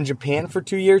 I lived in Japan for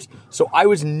 2 years, so I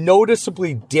was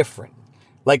noticeably different.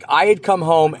 Like, I had come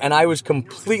home, and I was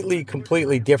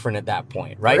completely different at that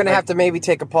point, right? We're going to have to maybe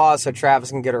take a pause so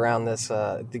Travis can get around this,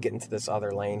 to get into this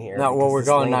other lane here. No, well, we're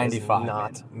going 95.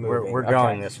 Not moving. We're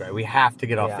going this way. We have to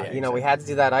get off the exit. We had to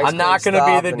do that ice I'm not going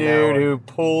to be the dude who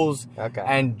pulls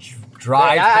and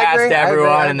drives I past agree, everyone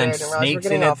I and then agree. sneaks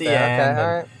We're in getting at off the there. end.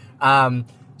 Okay, all right.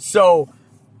 So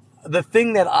the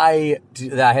thing that I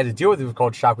had to deal with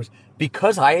culture shock was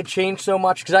because I had changed so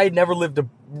much, because I never lived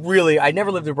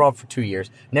abroad for 2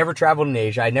 years, never traveled in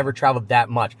Asia, I never traveled that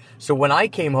much. So when I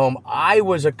came home, I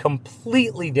was a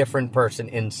completely different person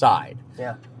inside.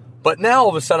 Yeah. But now all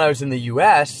of a sudden I was in the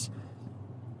U.S.,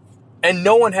 and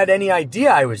no one had any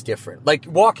idea I was different. Like,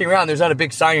 walking around, there's not a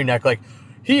big sign on your neck like,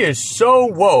 he is so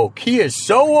woke, he is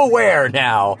so aware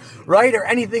now, right? Or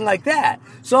anything like that.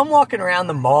 So I'm walking around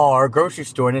the mall or grocery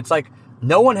store, and it's like,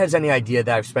 no one has any idea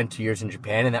that I've spent 2 years in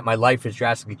Japan and that my life has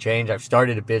drastically changed. I've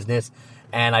started a business,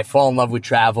 and I fall in love with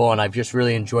travel, and I've just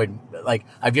really enjoyed,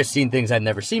 I've just seen things I'd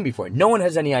never seen before. No one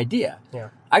has any idea. Yeah.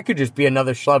 I could just be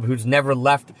another schlub who's never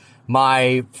left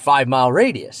my 5-mile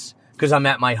radius because I'm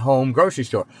at my home grocery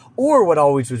store. Or what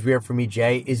always was weird for me,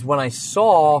 Jay, is when I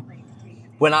saw...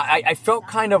 When I felt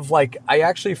kind of like, I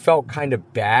actually felt kind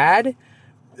of bad,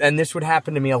 and this would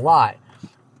happen to me a lot.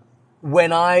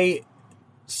 When I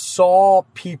saw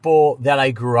people that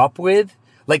I grew up with,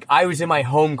 like I was in my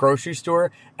home grocery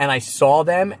store, and I saw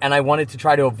them, and I wanted to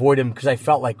try to avoid them because I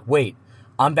felt like, wait,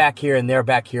 I'm back here and they're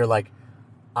back here like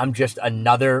I'm just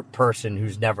another person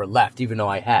who's never left, even though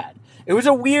I had. It was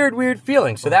a weird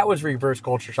feeling. So that was reverse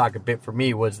culture shock a bit for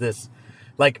me, was this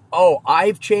like, oh,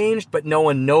 I've changed, but no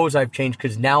one knows I've changed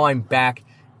because now I'm back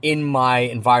in my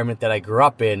environment that I grew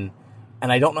up in,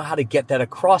 and I don't know how to get that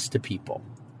across to people.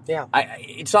 Yeah.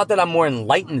 It's not that I'm more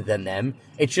enlightened than them.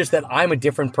 It's just that I'm a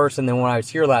different person than when I was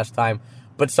here last time.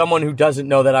 But someone who doesn't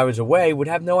know that I was away would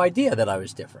have no idea that I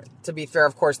was different. To be fair,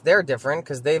 of course, they're different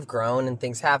because they've grown and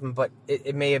things happen, but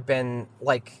it may have been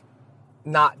like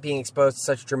not being exposed to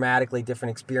such dramatically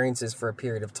different experiences for a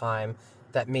period of time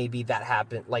that maybe that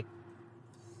happened, like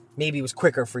maybe it was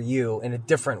quicker for you in a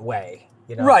different way.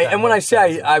 You know, right, and when I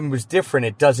say I was different,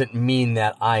 it doesn't mean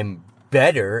that I'm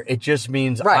better. It just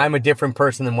means I'm a different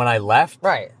person than when I left.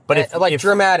 Right, but if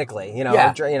dramatically, you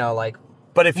know, like.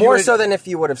 But if more so than if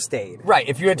you would have stayed. Right.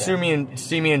 If you had see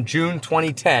me in June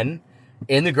 2010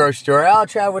 in the grocery store, oh,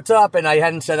 Trav, what's up? And I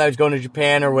hadn't said I was going to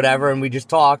Japan or whatever, and we just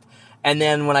talked. And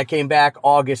then when I came back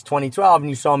August 2012 and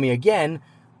you saw me again,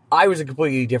 I was a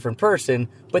completely different person,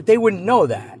 but they wouldn't know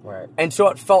that. Right. And so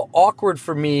it felt awkward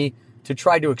for me to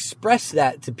try to express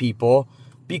that to people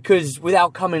because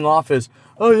without coming off as,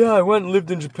 oh yeah, I went and lived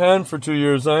in Japan for 2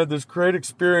 years. I had this great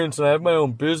experience and I have my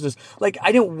own business. Like,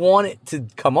 I didn't want it to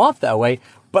come off that way,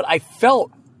 but I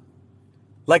felt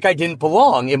like I didn't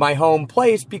belong in my home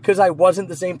place because I wasn't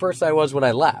the same person I was when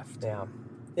I left. Yeah.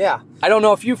 Yeah. I don't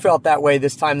know if you felt that way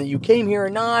this time that you came here or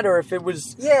not, or if it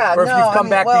was, or if no, you've come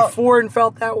back before and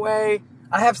felt that way.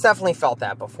 I have definitely felt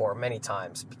that before many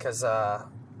times because,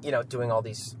 doing all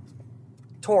these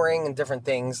touring and different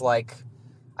things, like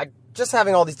just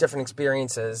having all these different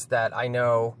experiences that I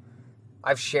know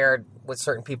I've shared with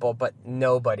certain people, but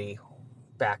nobody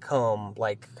back home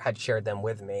like had shared them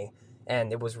with me,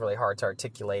 and it was really hard to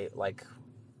articulate like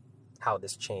how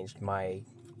this changed my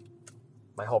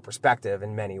whole perspective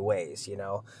in many ways, you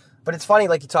know. But it's funny,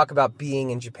 like you talk about being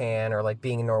in Japan or like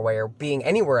being in Norway or being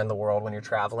anywhere in the world when you're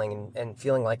traveling and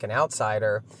feeling like an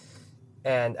outsider.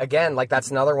 And again, like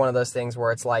that's another one of those things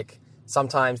where it's like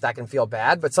sometimes that can feel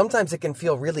bad, but sometimes it can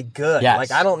feel really good. Yes.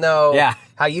 Like I don't know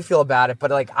how you feel about it,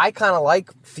 but like I kind of like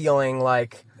feeling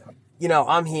like, you know,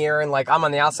 I'm here and like I'm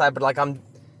on the outside, but like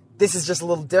this is just a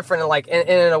little different. And like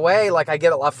in a way, like I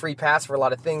get a lot of free pass for a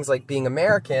lot of things like being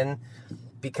American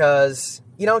because,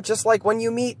 you know, just like when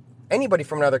you meet anybody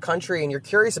from another country and you're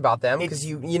curious about them because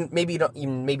maybe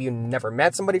you never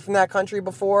met somebody from that country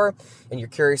before and you're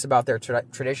curious about their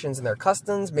traditions and their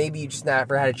customs. Maybe you just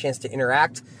never had a chance to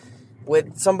interact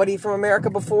with somebody from America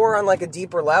before on like a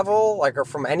deeper level, like, or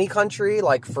from any country.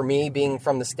 Like for me, being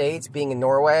from the States, being in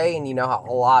Norway, and you know how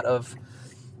a lot of,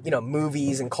 you know,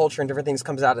 movies and culture and different things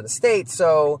comes out of the States.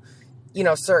 So, you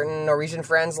know, certain Norwegian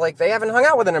friends, like they haven't hung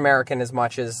out with an American as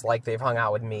much as like they've hung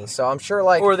out with me. So I'm sure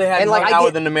like, or they haven't hung out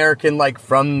with an American like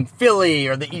from Philly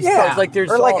or the East Coast. Like there's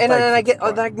or like, and I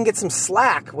can get some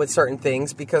slack with certain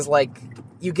things because like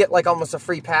you get like almost a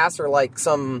free pass or like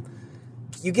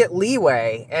you get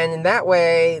leeway, and in that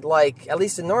way, like, at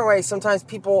least in Norway, sometimes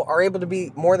people are able to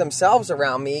be more themselves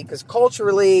around me, because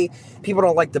culturally, people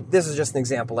don't like to, this is just an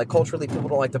example, like, culturally, people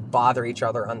don't like to bother each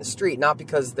other on the street, not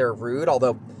because they're rude,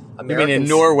 although Americans... You mean in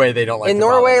Norway, they don't like to bother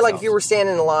Norway, themselves. like, if you were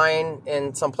standing in a line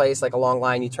in some place, like a long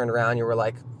line, you turned around, you were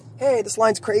like, hey, this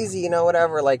line's crazy, you know,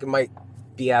 whatever, like, it might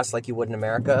BS like you would in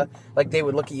America, like, they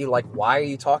would look at you like, why are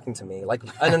you talking to me? Like,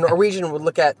 and a Norwegian would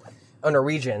look at a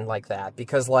Norwegian like that,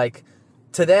 because, like,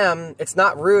 to them, it's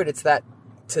not rude. It's that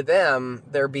to them,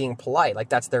 they're being polite. Like,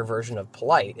 that's their version of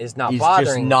polite, is not bothering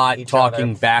each other. He's just not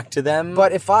talking back to them?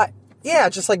 But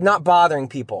just like not bothering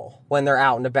people when they're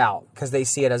out and about, because they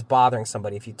see it as bothering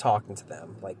somebody if you're talking to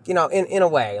them. Like, you know, in a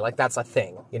way, like that's a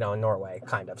thing, you know, in Norway,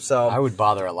 kind of. So I would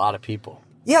bother a lot of people.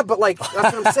 Yeah, but like, that's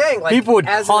what I'm saying. Like, people would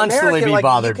as constantly an American, be like,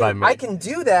 bothered by me. I can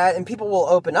do that, and people will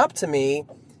open up to me,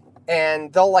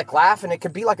 and they'll like laugh, and it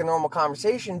could be like a normal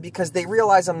conversation because they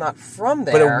realize I'm not from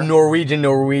there. But a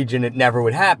Norwegian, it never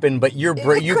would happen. But you can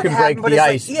break the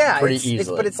ice pretty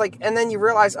easily. But it's like, and then you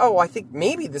realize, oh, I think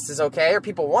maybe this is okay, or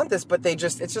people want this, but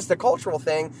it's just a cultural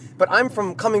thing. But I'm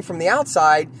coming from the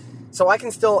outside, so I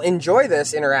can still enjoy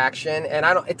this interaction, and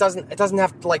it doesn't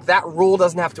have to, like, that rule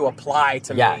doesn't have to apply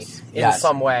to me in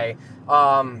some way.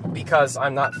 Because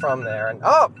I'm not from there. And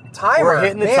timer. We're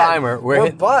hitting the timer.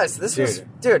 We're buzzed. This was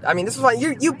fun.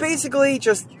 You basically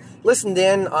just listened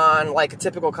in on like a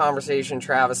typical conversation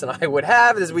Travis and I would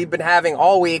have, as we've been having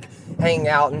all week, hanging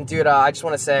out. And dude, I just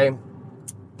want to say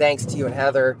thanks to you and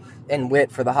Heather and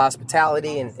Whit for the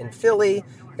hospitality in Philly.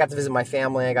 I got to visit my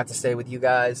family. I got to stay with you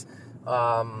guys.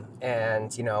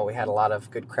 And we had a lot of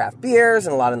good craft beers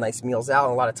and a lot of nice meals out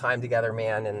and a lot of time together,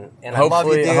 man. And I love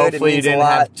you, dude. Hopefully you didn't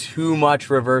have too much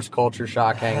reverse culture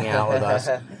shock hanging out with us.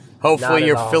 Hopefully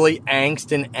your Philly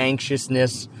angst and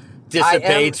anxiousness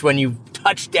dissipates when you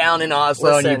touch down in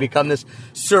Oslo and you become this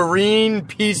serene,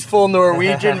 peaceful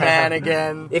Norwegian man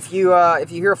again. If you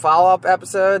hear a follow-up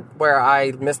episode where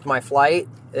I missed my flight,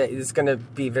 it's going to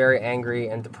be very angry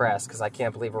and depressed because I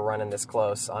can't believe we're running this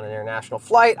close on an international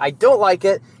flight. I don't like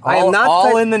it. I am not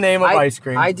all in the name of ice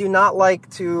cream. I do not like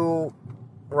to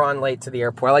run late to the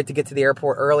airport. I like to get to the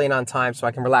airport early and on time so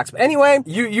I can relax. But anyway,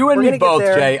 you and me both,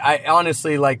 Jay. I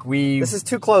honestly This is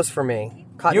too close for me.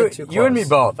 You and me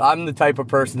both. I'm the type of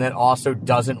person that also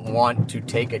doesn't want to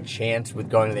take a chance with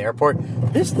going to the airport.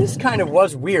 This kind of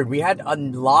was weird. We had a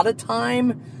lot of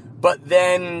time, but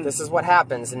then this is what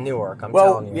happens in Newark. I'm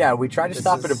telling you. Yeah, we tried to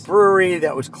stop at a brewery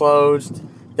that was closed.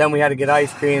 Then we had to get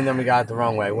ice cream. Then we got it the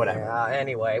wrong way. Whatever.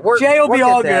 Anyway, Jay will be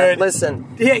all good.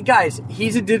 Listen, guys,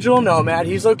 he's a digital nomad.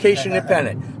 He's location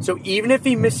independent. So even if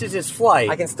he misses his flight,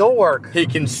 I can still work. He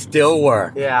can still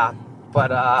work. Yeah.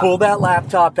 But pull that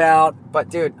laptop out. But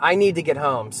dude, I need to get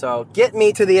home. So get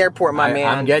me to the airport, my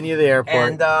man. I'm getting you to the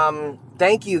airport. And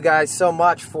thank you guys so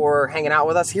much for hanging out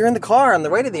with us here in the car on the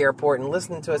way to the airport and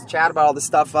listening to us chat about all this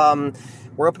stuff.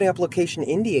 We're opening up Location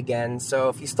Indie again. So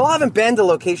if you still haven't been to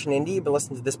Location Indie, you've been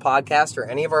listening to this podcast or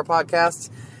any of our podcasts,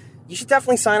 you should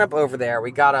definitely sign up over there.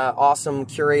 We got an awesome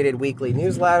curated weekly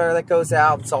newsletter that goes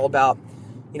out. It's all about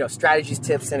strategies,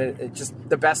 tips, and just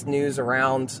the best news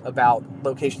around about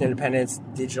location independence,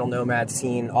 digital nomad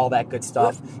scene, all that good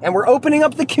stuff. And we're opening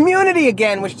up the community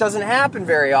again, which doesn't happen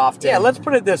very often. Yeah, let's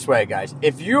put it this way, guys.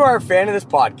 If you are a fan of this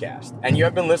podcast and you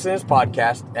have been listening to this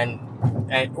podcast,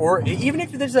 or even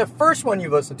if this is the first one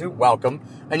you've listened to, welcome,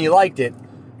 and you liked it,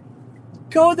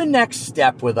 go the next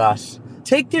step with us.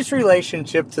 Take this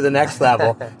relationship to the next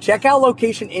level. Check out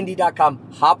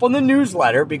locationindie.com. Hop on the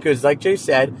newsletter because, like Jay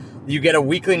said, you get a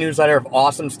weekly newsletter of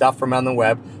awesome stuff from on the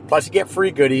web. Plus, you get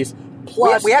free goodies.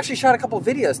 Plus, we actually shot a couple of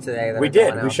videos today. We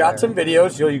did. We shot some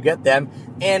videos. You get them.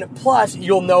 And plus,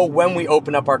 you'll know when we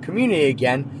open up our community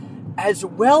again, as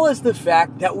well as the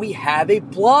fact that we have a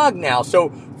blog now.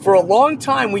 So for a long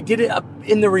time, we did it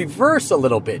in the reverse a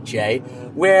little bit, Jay,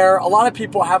 where a lot of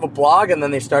people have a blog and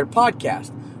then they start a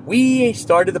podcast. We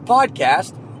started the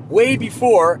podcast way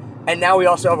before, and now we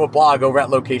also have a blog over at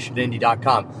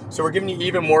locationindie.com. So we're giving you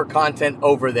even more content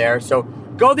over there. So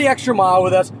go the extra mile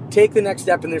with us. Take the next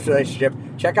step in this relationship.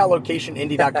 Check out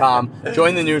locationindie.com.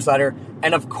 Join the newsletter.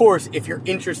 And of course, if you're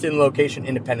interested in location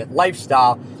independent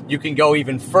lifestyle, you can go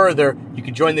even further. You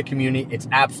can join the community. It's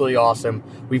absolutely awesome.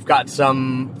 We've got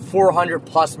some 400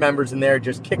 plus members in there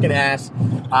just kicking ass,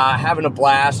 having a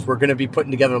blast. We're going to be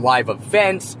putting together live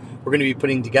events. We're going to be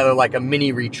putting together like a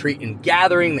mini retreat and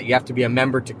gathering that you have to be a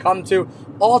member to come to.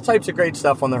 All types of great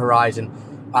stuff on the horizon.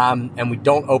 And we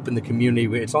don't open the community.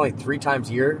 It's only 3 times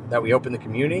a year that we open the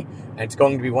community, and it's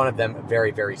going to be one of them very,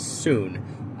 very soon.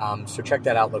 So check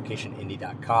that out,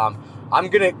 locationindie.com. I'm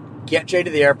going to get Jay to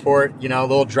the airport. A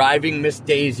little driving Miss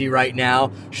Daisy right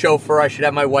now. Chauffeur, I should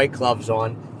have my white gloves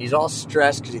on. He's all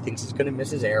stressed because he thinks he's going to miss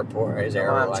his airport.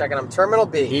 I'm checking him Terminal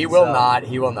B. He will not.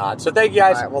 He will not. So thank you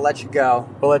guys. All right, we'll let you go.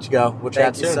 We'll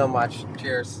chat soon. Thank you so much.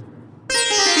 Cheers.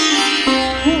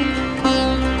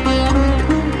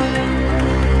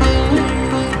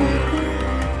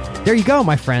 There you go,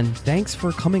 my friend. Thanks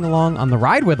for coming along on the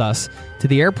ride with us to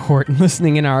the airport and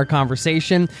listening in our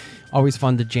conversation. Always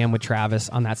fun to jam with Travis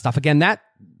on that stuff. Again, that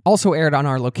also aired on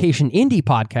our Location Indie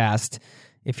podcast.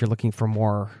 If you're looking for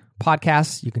more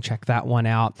podcasts, you can check that one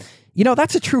out.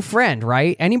 That's a true friend,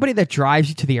 right? Anybody that drives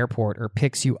you to the airport or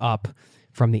picks you up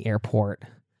from the airport.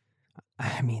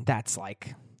 I mean, that's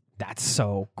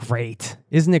so great.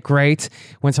 Isn't it great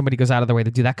when somebody goes out of their way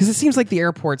to do that? Because it seems like the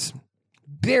airport's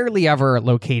barely ever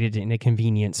located in a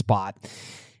convenient spot.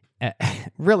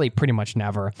 Really, pretty much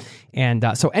never. And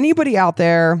so anybody out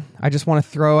there, I just want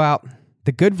to throw out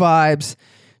the good vibes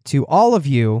to all of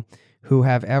you who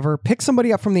have ever picked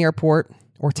somebody up from the airport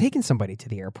or taken somebody to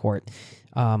the airport.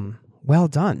 Well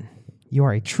done. You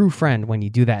are a true friend when you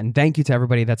do that. And thank you to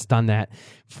everybody that's done that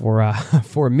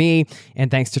for me. And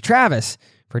thanks to Travis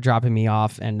for dropping me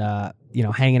off and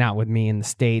hanging out with me in the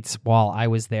States while I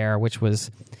was there, which was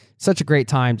such a great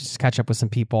time to just catch up with some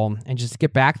people and just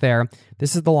get back there.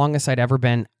 This is the longest I'd ever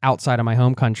been outside of my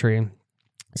home country.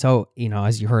 So,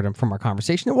 as you heard from our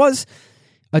conversation, it was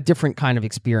a different kind of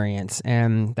experience.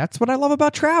 And that's what I love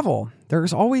about travel.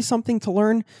 There's always something to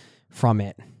learn from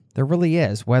it. There really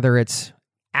is. Whether it's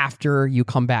after you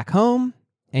come back home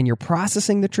and you're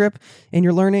processing the trip and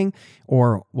you're learning,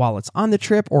 or while it's on the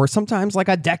trip, or sometimes like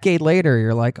a decade later,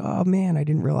 you're like, oh man, I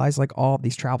didn't realize like all of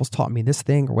these travels taught me this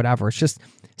thing or whatever. It's just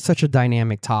such a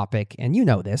dynamic topic. And you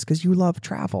know this because you love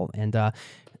travel. And I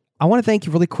want to thank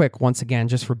you really quick once again,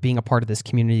 just for being a part of this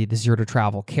community, the Zero to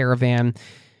Travel Caravan.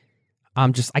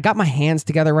 I got my hands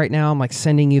together right now. I'm like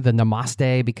sending you the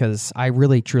namaste because I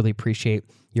really, truly appreciate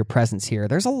your presence here.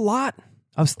 There's a lot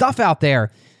of stuff out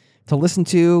there to listen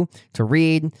to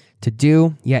read, to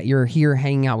do, yet you're here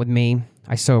hanging out with me.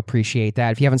 I so appreciate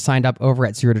that. If you haven't signed up over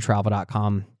at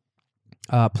zerototravel.com,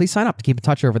 please sign up to keep in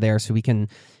touch over there so we can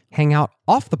hang out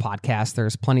off the podcast.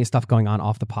 There's plenty of stuff going on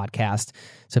off the podcast.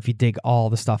 So if you dig all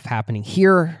the stuff happening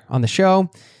here on the show,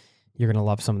 you're going to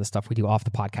love some of the stuff we do off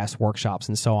the podcast, workshops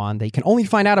and so on that you can only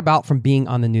find out about from being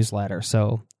on the newsletter.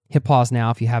 So hit pause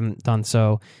now if you haven't done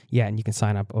so yet, and you can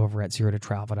sign up over at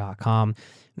zerototravel.com.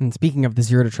 And speaking of the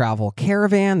Zero to Travel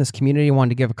Caravan, this community, I wanted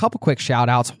to give a couple quick shout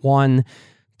outs. One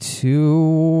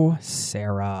to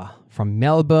Sarah from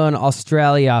Melbourne,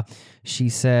 Australia. She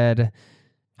said,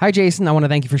 "Hi, Jason. I want to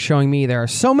thank you for showing me there are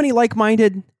so many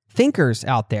like-minded thinkers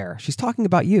out there." She's talking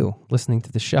about you listening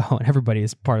to the show, and everybody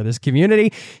is part of this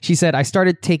community. She said, "I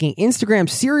started taking Instagram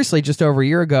seriously just over a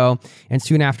year ago, and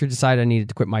soon after decided I needed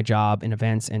to quit my job in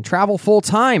events and travel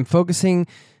full-time, focusing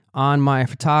on my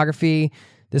photography.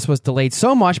 This was delayed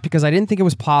so much because I didn't think it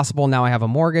was possible. Now I have a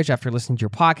mortgage. After listening to your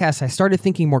podcast, I started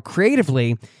thinking more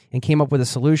creatively and came up with a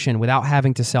solution without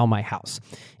having to sell my house.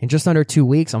 In just under 2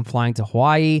 weeks, I'm flying to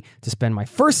Hawaii to spend my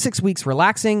first 6 weeks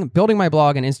relaxing, building my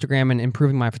blog and Instagram, and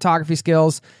improving my photography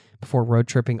skills before road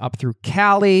tripping up through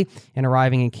Cali and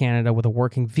arriving in Canada with a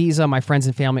working visa. My friends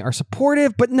and family are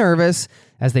supportive but nervous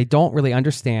as they don't really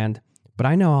understand, but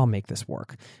I know I'll make this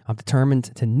work. I'm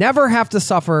determined to never have to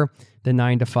suffer the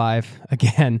 9-to-5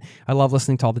 again. I love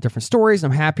listening to all the different stories. I'm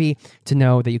happy to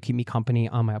know that you keep me company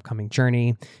on my upcoming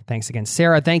journey. Thanks again,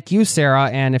 Sarah." Thank you,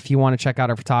 Sarah. And if you want to check out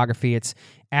her photography, it's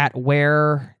at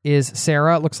Where Is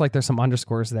Sarah. It looks like there's some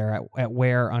underscores there at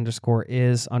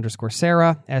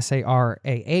where_is_Sarah,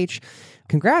 SARAH.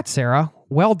 Congrats, Sarah.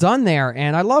 Well done there.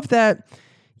 And I love that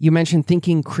you mentioned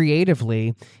thinking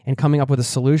creatively and coming up with a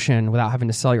solution without having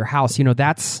to sell your house. You know,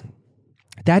 that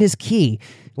is key.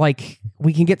 Like,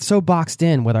 we can get so boxed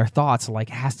in with our thoughts, like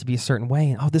it has to be a certain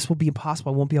way, and oh, this will be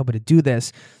impossible, I won't be able to do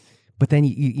this. But then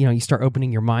you start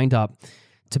opening your mind up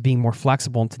to being more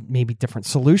flexible and to maybe different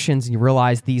solutions, and you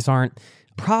realize these aren't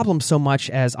problems so much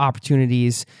as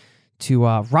opportunities to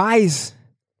rise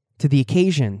to the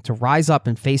occasion, to rise up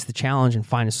and face the challenge and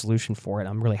find a solution for it.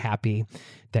 I'm really happy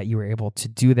that you were able to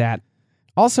do that.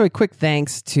 Also, a quick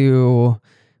thanks to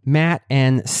Matt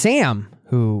and Sam,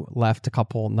 who left a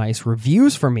couple nice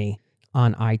reviews for me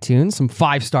on iTunes, some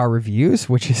 5-star reviews,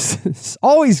 which is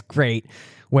always great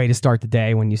way to start the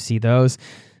day when you see those.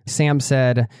 Sam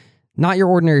said, "Not your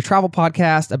ordinary travel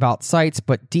podcast about sites,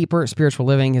 but deeper spiritual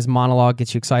living. His monologue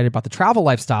gets you excited about the travel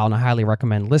lifestyle, and I highly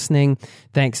recommend listening."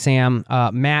 Thanks, Sam.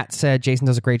 Matt said, "Jason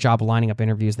does a great job of lining up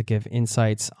interviews that give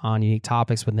insights on unique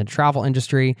topics within the travel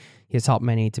industry. He has helped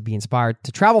many to be inspired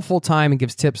to travel full-time and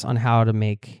gives tips on how to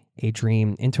make a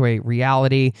dream into a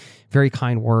reality." Very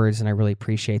kind words, and I really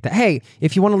appreciate that. Hey,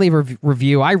 if you want to leave a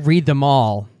review, I read them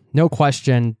all. No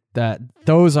question that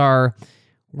those are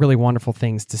really wonderful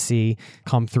things to see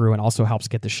come through, and also helps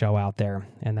get the show out there.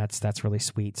 And that's really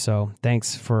sweet. So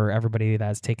thanks for everybody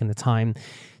that's taken the time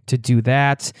to do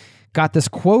that. Got this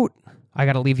quote I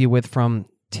got to leave you with from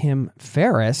Tim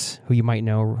Ferriss, who you might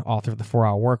know, author of the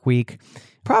 4-Hour Workweek.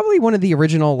 Probably one of the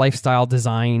original lifestyle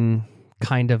design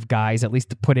kind of guys, at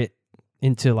least to put it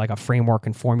into like a framework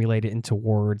and formulate it into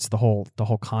words, the whole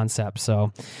concept.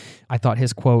 So I thought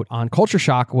his quote on Culture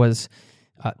Shock was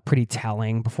pretty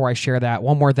telling. Before I share that,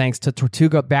 one more thanks to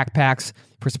Tortuga Backpacks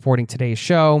for supporting today's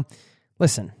show.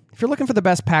 Listen, if you're looking for the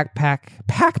best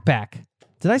packback,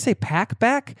 did I say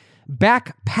packback?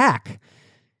 Backpack.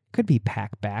 Could be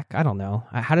packback. I don't know.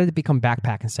 How did it become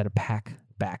backpack instead of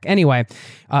packback? Anyway,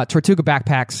 Tortuga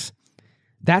Backpacks,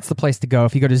 that's the place to go.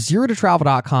 If you go to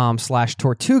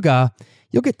zerototravel.com/Tortuga,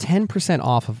 you'll get 10%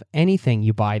 off of anything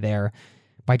you buy there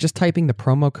by just typing the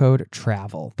promo code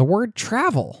TRAVEL. The word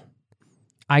travel.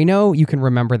 I know you can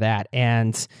remember that.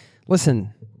 And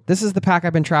listen, this is the pack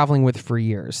I've been traveling with for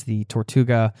years, the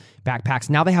Tortuga backpacks.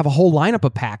 Now they have a whole lineup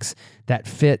of packs that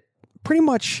fit pretty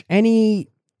much any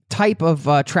type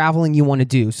of traveling you want to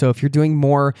do. So if you're doing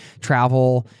more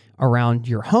travel around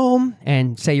your home,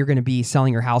 and say you're going to be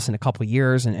selling your house in a couple of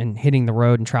years and hitting the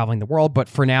road and traveling the world, but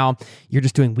for now you're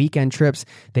just doing weekend trips,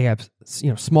 they have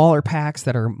smaller packs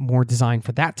that are more designed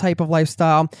for that type of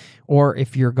lifestyle. Or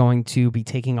if you're going to be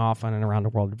taking off on an around the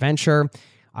world adventure,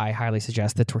 I highly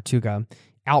suggest the Tortuga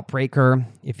Outbreaker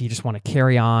if you just want to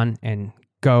carry on and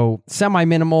go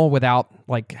semi-minimal without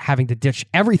like having to ditch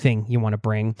everything you want to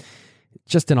bring.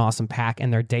 Just an awesome pack,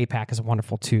 and their day pack is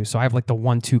wonderful too. So I have like the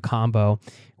 1-2 combo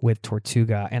with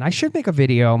Tortuga, and I should make a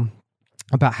video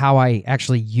about how I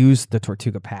actually use the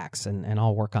Tortuga packs, and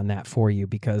I'll work on that for you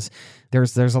because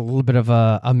there's a little bit of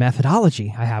a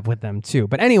methodology I have with them too.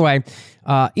 But anyway,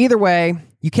 either way,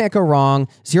 you can't go wrong.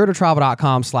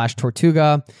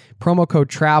 ZeroToTravel.com/Tortuga, promo code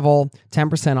TRAVEL,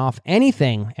 10% off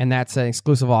anything, and that's an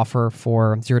exclusive offer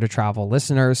for Zero to Travel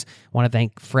listeners. I want to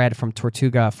thank Fred from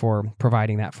Tortuga for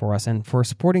providing that for us and for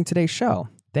supporting today's show.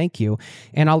 Thank you.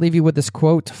 And I'll leave you with this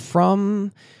quote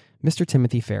from Mr.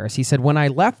 Timothy Ferriss. He said, "When I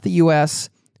left the U.S.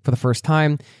 for the first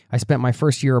time, I spent my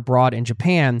first year abroad in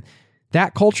Japan.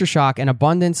 That culture shock and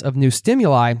abundance of new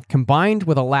stimuli, combined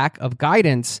with a lack of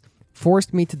guidance,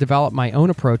 forced me to develop my own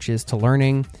approaches to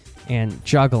learning and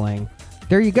juggling."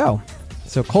 There you go.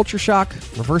 So culture shock,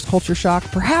 reverse culture shock,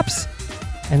 perhaps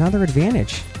another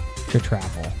advantage to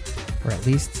travel, or at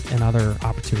least another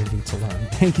opportunity to learn.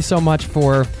 Thank you so much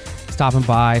for stopping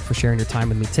by, for sharing your time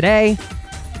with me today.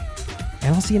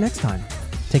 And I'll see you next time.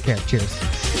 Take care. Cheers.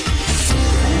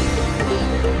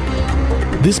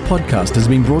 This podcast has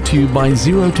been brought to you by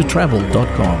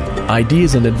ZeroToTravel.com.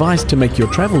 Ideas and advice to make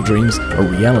your travel dreams a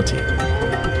reality.